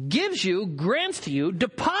 grants to you,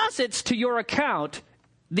 deposits to your account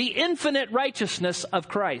the infinite righteousness of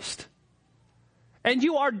Christ. And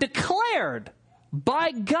you are declared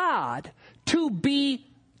by God to be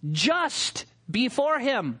just before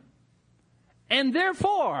Him. And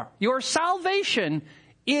therefore, your salvation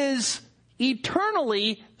is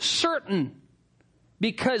eternally certain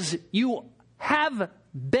because you have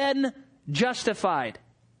been justified.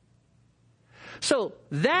 So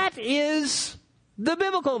that is the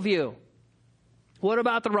biblical view. What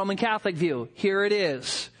about the Roman Catholic view? Here it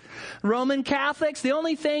is. Roman Catholics, the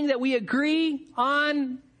only thing that we agree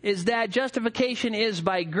on is that justification is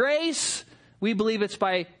by grace. We believe it's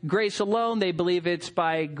by grace alone. They believe it's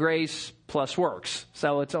by grace plus works.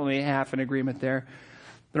 So it's only half an agreement there.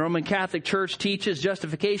 The Roman Catholic Church teaches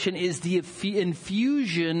justification is the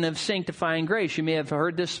infusion of sanctifying grace. You may have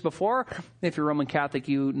heard this before. If you're Roman Catholic,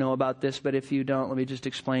 you know about this. But if you don't, let me just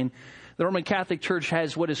explain. The Roman Catholic Church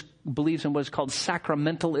has believes in what is called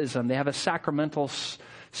sacramentalism. They have a sacramental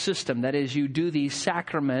system. That is, you do these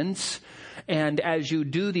sacraments, and as you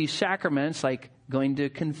do these sacraments, like going to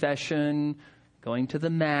confession, going to the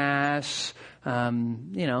Mass,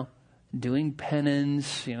 doing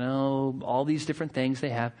penance, all these different things they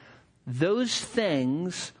have, those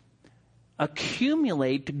things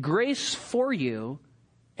accumulate grace for you,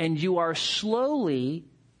 and you are slowly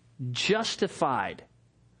justified.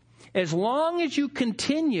 As long as you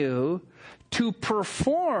continue to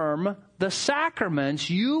perform the sacraments,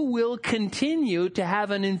 you will continue to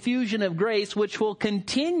have an infusion of grace which will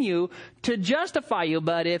continue to justify you.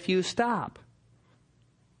 But if you stop,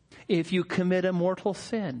 if you commit a mortal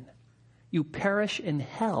sin, you perish in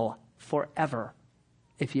hell forever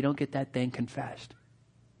if you don't get that thing confessed.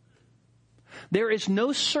 There is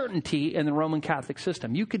no certainty in the Roman Catholic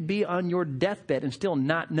system. You could be on your deathbed and still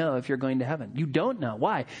not know if you're going to heaven. You don't know.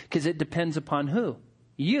 Why? Because it depends upon who?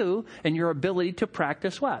 You and your ability to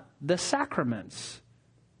practice what? The sacraments.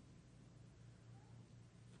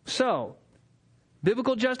 So,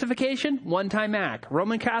 biblical justification, one-time act.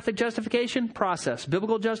 Roman Catholic justification, process.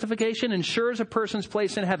 Biblical justification ensures a person's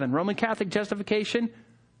place in heaven. Roman Catholic justification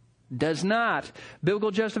does not.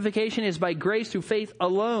 Biblical justification is by grace through faith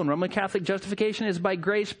alone. Roman Catholic justification is by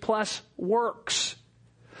grace plus works.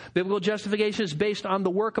 Biblical justification is based on the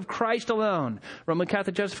work of Christ alone. Roman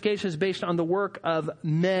Catholic justification is based on the work of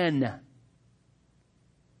men.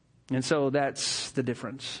 And so that's the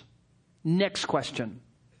difference. Next question.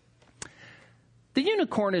 The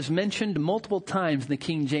unicorn is mentioned multiple times in the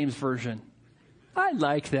King James Version. I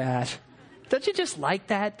like that. Don't you just like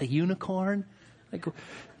that? The unicorn? Like,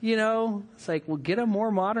 it's like, well, get a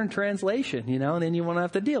more modern translation, and then you won't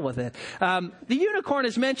have to deal with it. The unicorn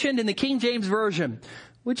is mentioned in the King James Version.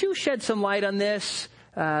 Would you shed some light on this?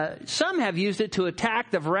 Some have used it to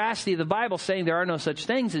attack the veracity of the Bible, saying there are no such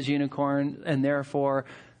things as unicorn, and therefore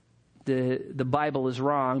the Bible is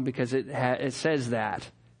wrong because it says that.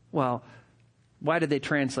 Well, why did they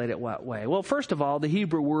translate it what way? Well, first of all, the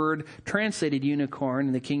Hebrew word translated unicorn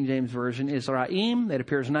in the King James Version is ra'im. It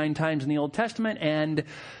appears 9 times in the Old Testament, and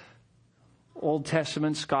Old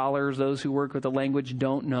Testament scholars, those who work with the language,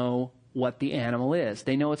 don't know what the animal is.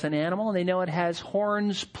 They know it's an animal, and they know it has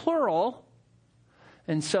horns, plural.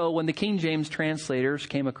 And so when the King James translators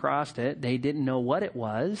came across it, they didn't know what it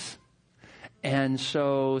was. And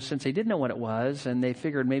so since they didn't know what it was, and they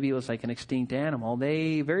figured maybe it was like an extinct animal,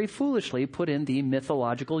 they very foolishly put in the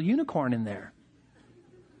mythological unicorn in there.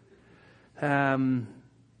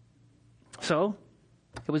 So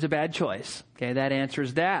it was a bad choice. Okay, that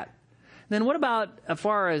answers that. Then what about as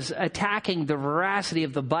far as attacking the veracity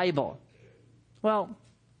of the Bible? Well,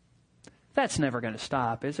 that's never going to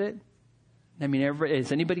stop, is it? I mean,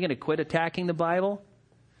 is anybody going to quit attacking the Bible?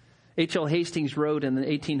 H.L. Hastings wrote in the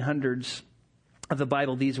 1800s of the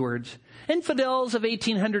Bible these words: "Infidels of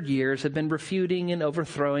 1800 years have been refuting and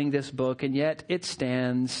overthrowing this book, and yet it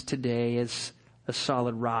stands today as a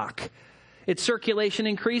solid rock. Its circulation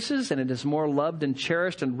increases, and it is more loved and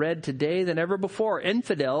cherished and read today than ever before.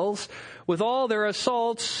 Infidels, with all their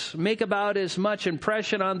assaults, make about as much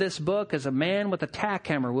impression on this book as a man with a tack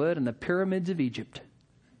hammer would in the pyramids of Egypt."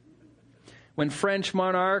 When French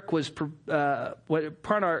monarch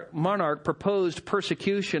proposed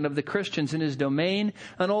persecution of the Christians in his domain,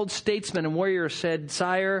 an old statesman and warrior said,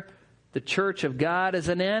 "Sire, the church of God is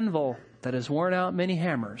an anvil that has worn out many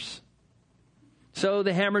hammers." So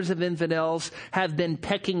the hammers of infidels have been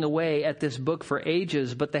pecking away at this book for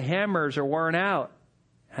ages, but the hammers are worn out,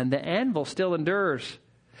 and the anvil still endures.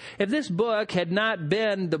 If this book had not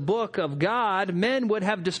been the book of God, men would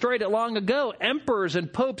have destroyed it long ago. Emperors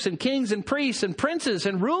and popes and kings and priests and princes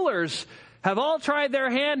and rulers have all tried their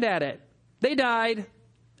hand at it. They died,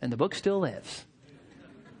 and the book still lives.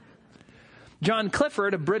 John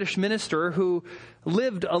Clifford, a British minister who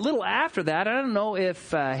lived a little after that, I don't know if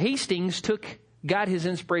Hastings got his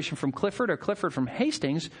inspiration from Clifford or Clifford from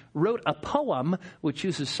Hastings, wrote a poem which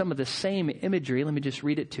uses some of the same imagery. Let me just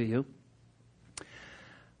read it to you.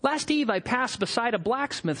 "Last eve I passed beside a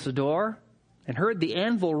blacksmith's door and heard the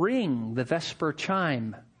anvil ring the vesper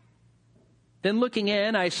chime. Then looking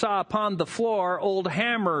in, I saw upon the floor old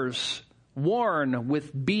hammers worn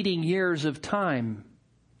with beating years of time.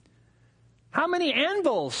 'How many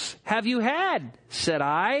anvils have you had?' said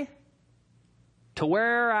I, to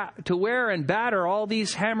wear and batter all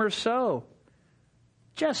these hammers so?"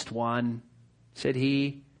 "Just one," said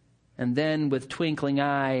he, and then with twinkling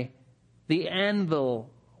eye, "The anvil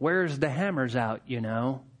wears the hammers out, you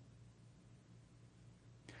know."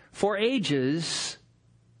 For ages,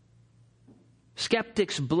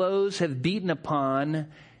 skeptics' blows have beaten upon,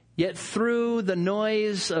 yet through the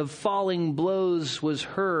noise of falling blows was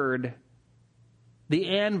heard, the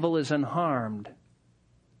anvil is unharmed,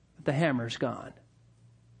 but the hammer's gone.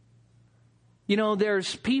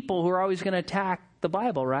 There's people who are always going to attack the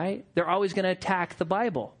Bible, right? They're always going to attack the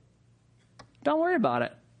Bible. Don't worry about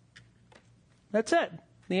it. That's it.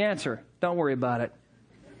 The answer. Don't worry about it.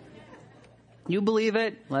 You believe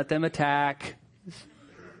it, let them attack.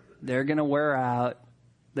 They're going to wear out.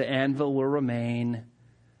 The anvil will remain.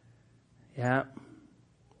 Yeah.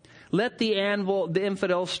 Let the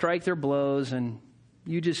infidels strike their blows, and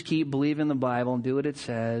you just keep believing the Bible and do what it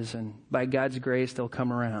says, and by God's grace, they'll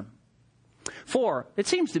come around. 4, it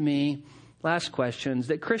seems to me, last questions,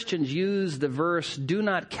 that Christians use the verse, "Do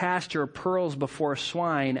not cast your pearls before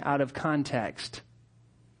swine," out of context.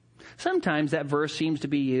 Sometimes that verse seems to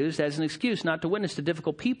be used as an excuse not to witness to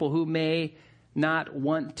difficult people who may not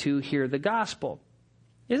want to hear the gospel.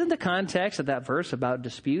 Isn't the context of that verse about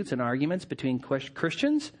disputes and arguments between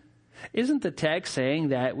Christians? Isn't the text saying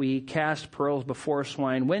that we cast pearls before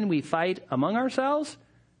swine when we fight among ourselves?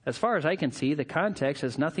 As far as I can see, the context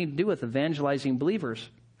has nothing to do with evangelizing believers.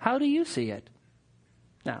 How do you see it?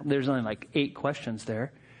 Now, there's only like 8 questions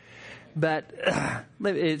there, but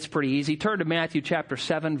it's pretty easy. Turn to Matthew chapter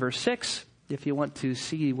 7, verse 6, if you want to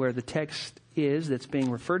see where the text is that's being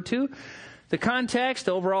referred to. The context,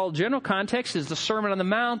 the overall general context, is the Sermon on the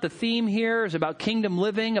Mount. The theme here is about kingdom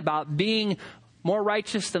living, about being more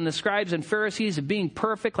righteous than the scribes and Pharisees, and being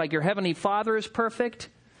perfect like your heavenly Father is perfect.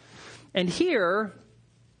 And here,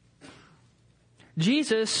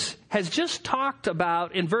 Jesus has just talked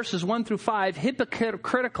about, in verses 1 through 5,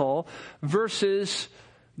 hypocritical versus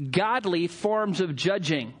godly forms of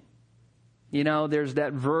judging. You know, there's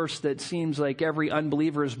that verse that seems like every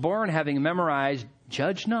unbeliever is born having memorized,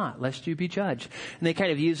 judge not, lest you be judged. And they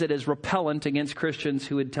kind of use it as repellent against Christians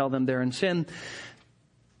who would tell them they're in sin.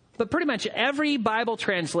 But pretty much every Bible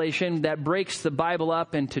translation that breaks the Bible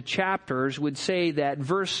up into chapters would say that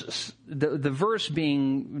the verse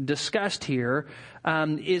being discussed here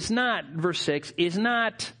is not, verse 6, is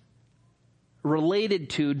not related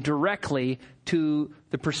to directly to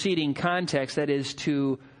the preceding context, that is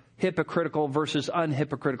to hypocritical versus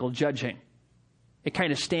unhypocritical judging. It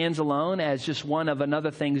kind of stands alone as just one of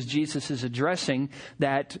another things Jesus is addressing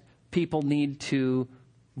that people need to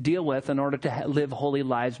deal with in order to live holy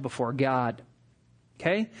lives before God.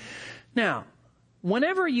 Okay? Now,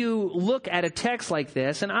 whenever you look at a text like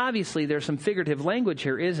this, and obviously there's some figurative language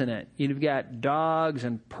here, isn't it? You've got dogs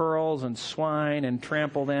and pearls and swine and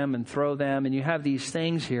trample them and throw them, and you have these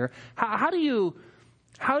things here. How do you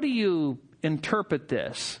interpret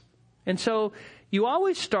this? And so you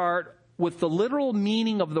always start with the literal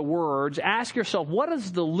meaning of the words. Ask yourself, what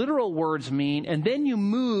does the literal words mean? And then you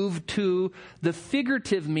move to the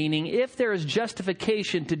figurative meaning if there is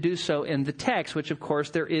justification to do so in the text, which of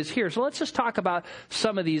course there is here. So let's just talk about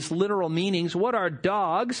some of these literal meanings. What are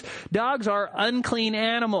dogs? Dogs are unclean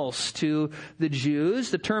animals to the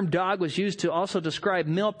Jews. The term dog was used to also describe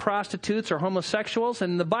male prostitutes or homosexuals.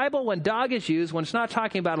 And in the Bible, when dog is used, when it's not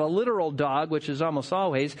talking about a literal dog, which is almost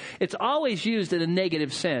always, it's always used in a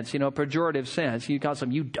negative sense, pejorative sense. You call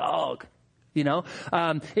some, you dog,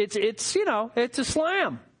 it's a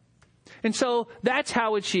slam. And so that's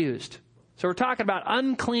how it's used. So we're talking about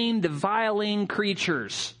unclean, defiling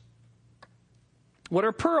creatures. What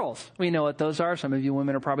are pearls? We know what those are. Some of you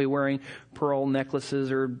women are probably wearing pearl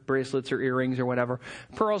necklaces or bracelets or earrings or whatever.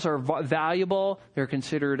 Pearls are valuable. They're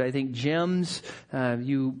considered, I think, gems.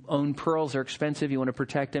 You own pearls. They're expensive. You want to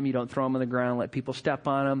protect them. You don't throw them on the ground, let people step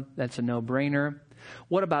on them. That's a no-brainer.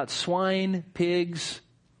 What about swine, pigs?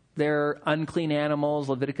 They're unclean animals.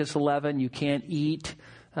 Leviticus 11, you can't eat,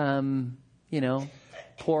 pork,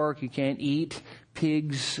 you can't eat.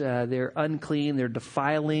 Pigs, they're unclean, they're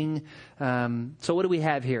defiling. So what do we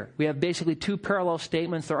have here? We have basically two parallel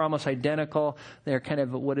statements. They're almost identical. They're kind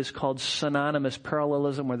of what is called synonymous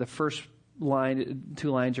parallelism, where the first two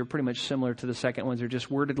lines are pretty much similar to the second ones. They're just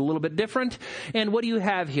worded a little bit different. And what do you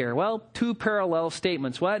have here? Well, two parallel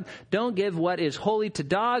statements. What? Don't give what is holy to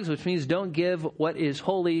dogs, which means don't give what is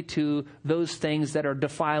holy to those things that are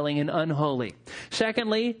defiling and unholy.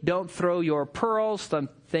 Secondly, don't throw your pearls, some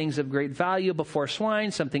things of great value, before swine,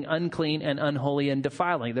 something unclean and unholy and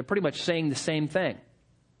defiling. They're pretty much saying the same thing.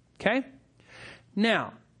 Okay?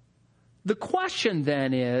 Now, the question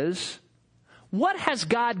then is, what has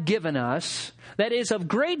God given us that is of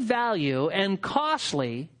great value and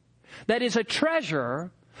costly, that is a treasure,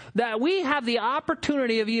 that we have the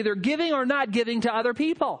opportunity of either giving or not giving to other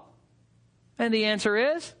people? And the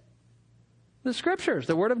answer is the Scriptures,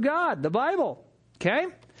 the Word of God, the Bible. Okay?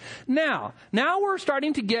 Now we're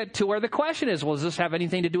starting to get to where the question is, well, does this have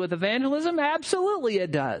anything to do with evangelism? Absolutely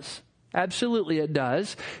it does. Absolutely it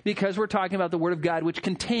does, because we're talking about the Word of God, which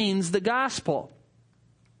contains the gospel.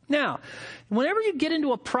 Now, whenever you get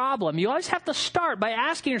into a problem, you always have to start by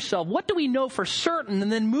asking yourself, what do we know for certain,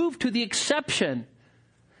 and then move to the exception.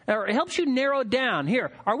 Or it helps you narrow it down.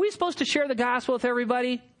 Here, are we supposed to share the gospel with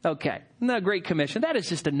everybody? Okay, the Great Commission. That is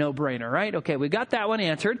just a no-brainer, right? Okay, we got that one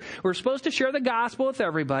answered. We're supposed to share the gospel with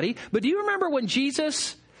everybody. But do you remember when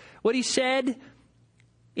Jesus, what he said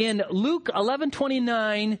in Luke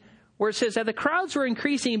 11:29, where it says that the crowds were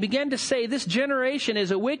increasing and began to say, this generation is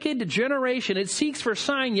a wicked generation. It seeks for a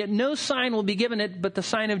sign, yet no sign will be given it but the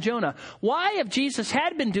sign of Jonah. Why, if Jesus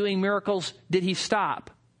had been doing miracles, did he stop?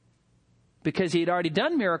 Because he had already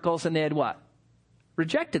done miracles and they had what?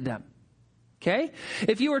 Rejected them. Okay?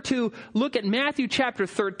 If you were to look at Matthew chapter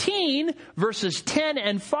 13, verses 10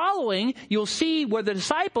 and following, you'll see where the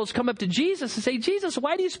disciples come up to Jesus and say, Jesus,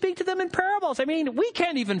 why do you speak to them in parables? I mean, we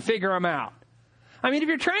can't even figure them out. I mean, if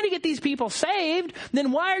you're trying to get these people saved,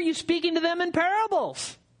 then why are you speaking to them in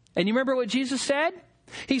parables? And you remember what Jesus said?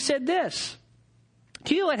 He said this,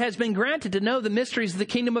 to you it has been granted to know the mysteries of the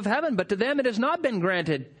kingdom of heaven, but to them it has not been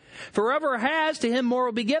granted. For whoever has, to him more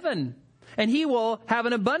will be given. and he will have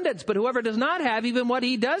an abundance. But whoever does not have, even what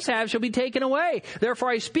he does have, shall be taken away. Therefore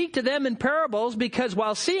I speak to them in parables, because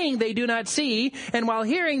while seeing they do not see, and while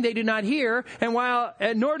hearing they do not hear, and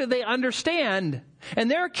nor do they understand. In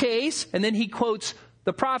their case," and then he quotes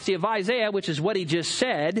the prophecy of Isaiah, which is what he just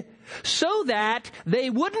said, "so that they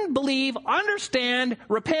wouldn't believe, understand,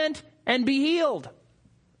 repent, and be healed."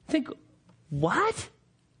 Think, what?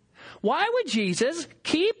 Why would Jesus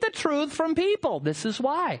keep the truth from people? This is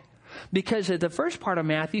why. Because at the first part of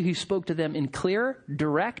Matthew, he spoke to them in clear,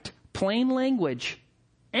 direct, plain language.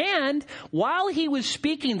 And while he was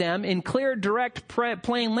speaking them in clear, direct,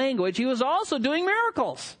 plain language, he was also doing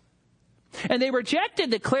miracles. And they rejected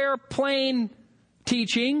the clear, plain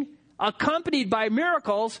teaching accompanied by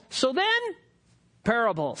miracles. So then,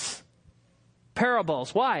 parables.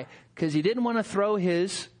 Parables. Why? Because he didn't want to throw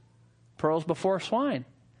his pearls before swine.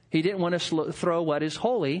 He didn't want to throw what is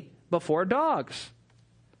holy before dogs.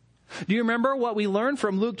 Do you remember what we learned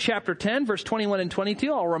from Luke chapter 10, verse 21 and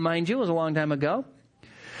 22? I'll remind you, it was a long time ago.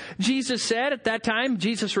 Jesus said at that time,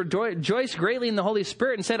 Jesus rejoiced greatly in the Holy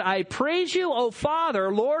Spirit and said, "I praise you, O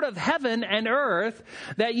Father, Lord of heaven and earth,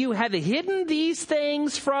 that you have hidden these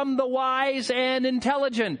things from the wise and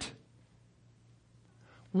intelligent."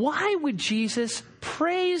 Why would Jesus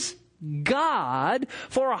praise God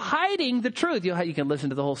for hiding the truth? You can listen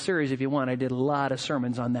to the whole series if you want. I did a lot of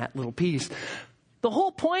sermons on that little piece. The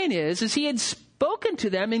whole point is he had spoken to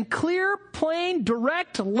them in clear, plain,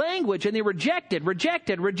 direct language, and they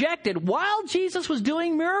rejected while Jesus was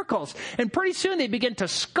doing miracles. And pretty soon they began to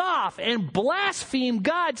scoff and blaspheme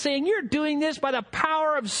God, saying, "You're doing this by the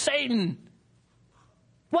power of Satan."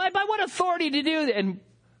 Why? By what authority to do that? And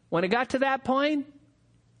when it got to that point,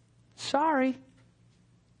 sorry,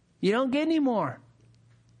 you don't get any more.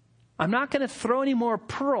 I'm not going to throw any more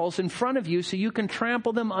pearls in front of you so you can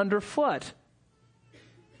trample them underfoot.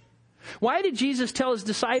 Why did Jesus tell his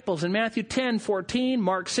disciples in Matthew 10:14,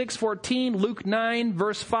 Mark 6:14, Luke 9,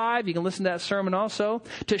 verse 5, you can listen to that sermon also,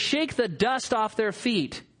 to shake the dust off their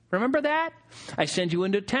feet? Remember that? I send you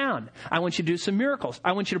into town. I want you to do some miracles.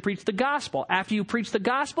 I want you to preach the gospel. After you preach the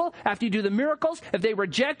gospel, after you do the miracles, if they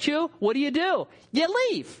reject you, what do? You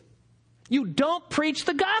leave. You don't preach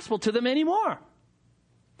the gospel to them anymore.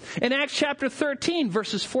 In Acts chapter 13,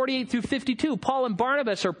 verses 48 through 52, Paul and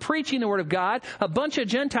Barnabas are preaching the word of God. A bunch of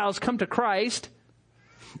Gentiles come to Christ.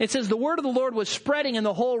 It says the word of the Lord was spreading in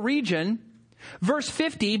the whole region. Verse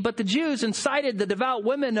 50, but the Jews incited the devout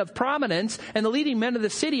women of prominence and the leading men of the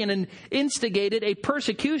city and instigated a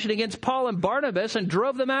persecution against Paul and Barnabas and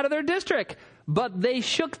drove them out of their district. But they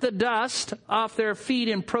shook the dust off their feet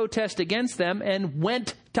in protest against them and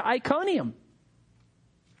went to Iconium.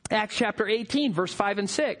 Acts chapter 18, verse 5 and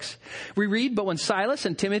 6. We read, but when Silas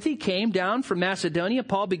and Timothy came down from Macedonia,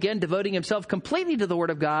 Paul began devoting himself completely to the word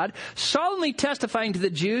of God, solemnly testifying to the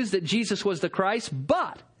Jews that Jesus was the Christ.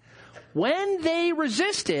 But when they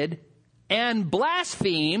resisted and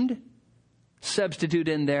blasphemed, substitute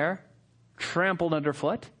in there, trampled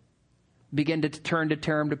underfoot, began to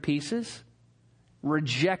tear him to pieces,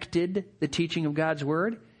 rejected the teaching of God's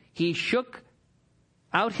word, he shook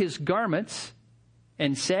out his garments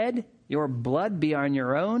and said, your blood be on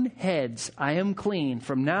your own heads. I am clean.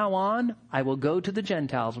 From now on, I will go to the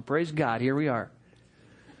Gentiles. Well, praise God. Here we are.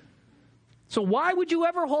 So why would you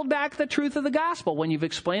ever hold back the truth of the gospel? When you've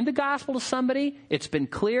explained the gospel to somebody, it's been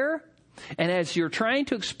clear. And as you're trying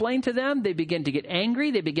to explain to them, they begin to get angry.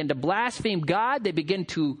 They begin to blaspheme God. They begin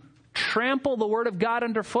to trample the word of God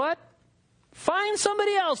underfoot. Find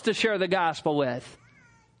somebody else to share the gospel with.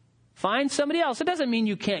 Find somebody else. It doesn't mean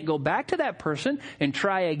you can't go back to that person and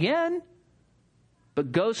try again.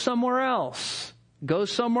 But go somewhere else. Go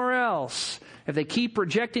somewhere else. If they keep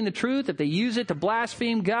rejecting the truth, if they use it to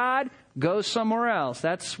blaspheme God, go somewhere else.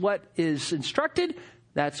 That's what is instructed.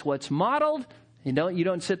 That's what's modeled. You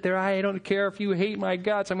don't sit there, I don't care if you hate my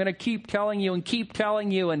guts. I'm going to keep telling you and keep telling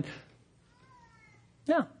you. And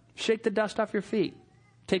no, shake the dust off your feet.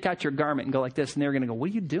 Take out your garment and go like this. And they're going to go, what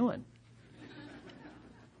are you doing?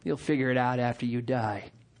 You'll figure it out after you die.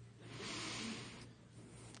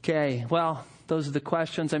 Okay, well, those are the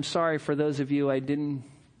questions. I'm sorry for those of you I didn't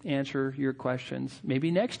answer your questions. Maybe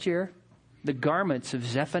next year, the garments of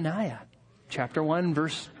Zephaniah, chapter 1,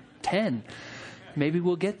 verse 10. Maybe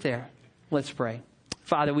we'll get there. Let's pray.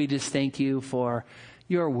 Father, we just thank you for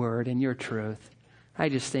your word and your truth. I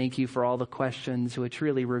just thank you for all the questions which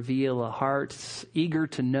really reveal a heart eager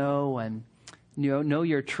to know and know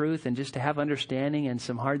your truth and just to have understanding in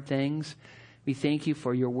some hard things. We thank you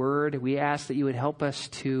for your word. We ask that you would help us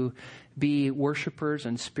to be worshipers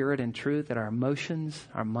in spirit and truth, that our emotions,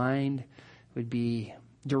 our mind would be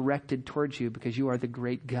directed towards you because you are the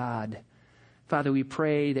great God Father, we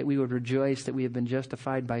pray that we would rejoice that we have been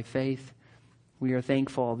justified by faith. We are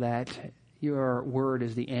thankful that your word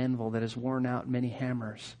is the anvil that has worn out many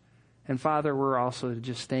hammers. And Father, we're also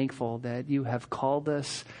just thankful that you have called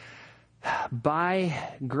us by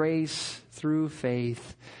grace through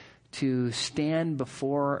faith to stand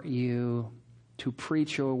before you, to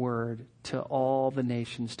preach your word to all the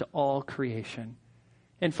nations, to all creation.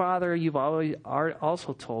 And Father, you've always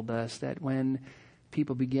also told us that when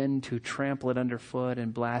people begin to trample it underfoot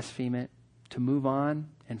and blaspheme it, to move on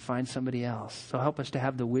and find somebody else. So help us to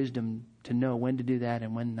have the wisdom to know when to do that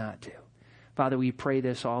and when not to. Father, we pray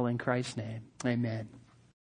this all in Christ's name. Amen.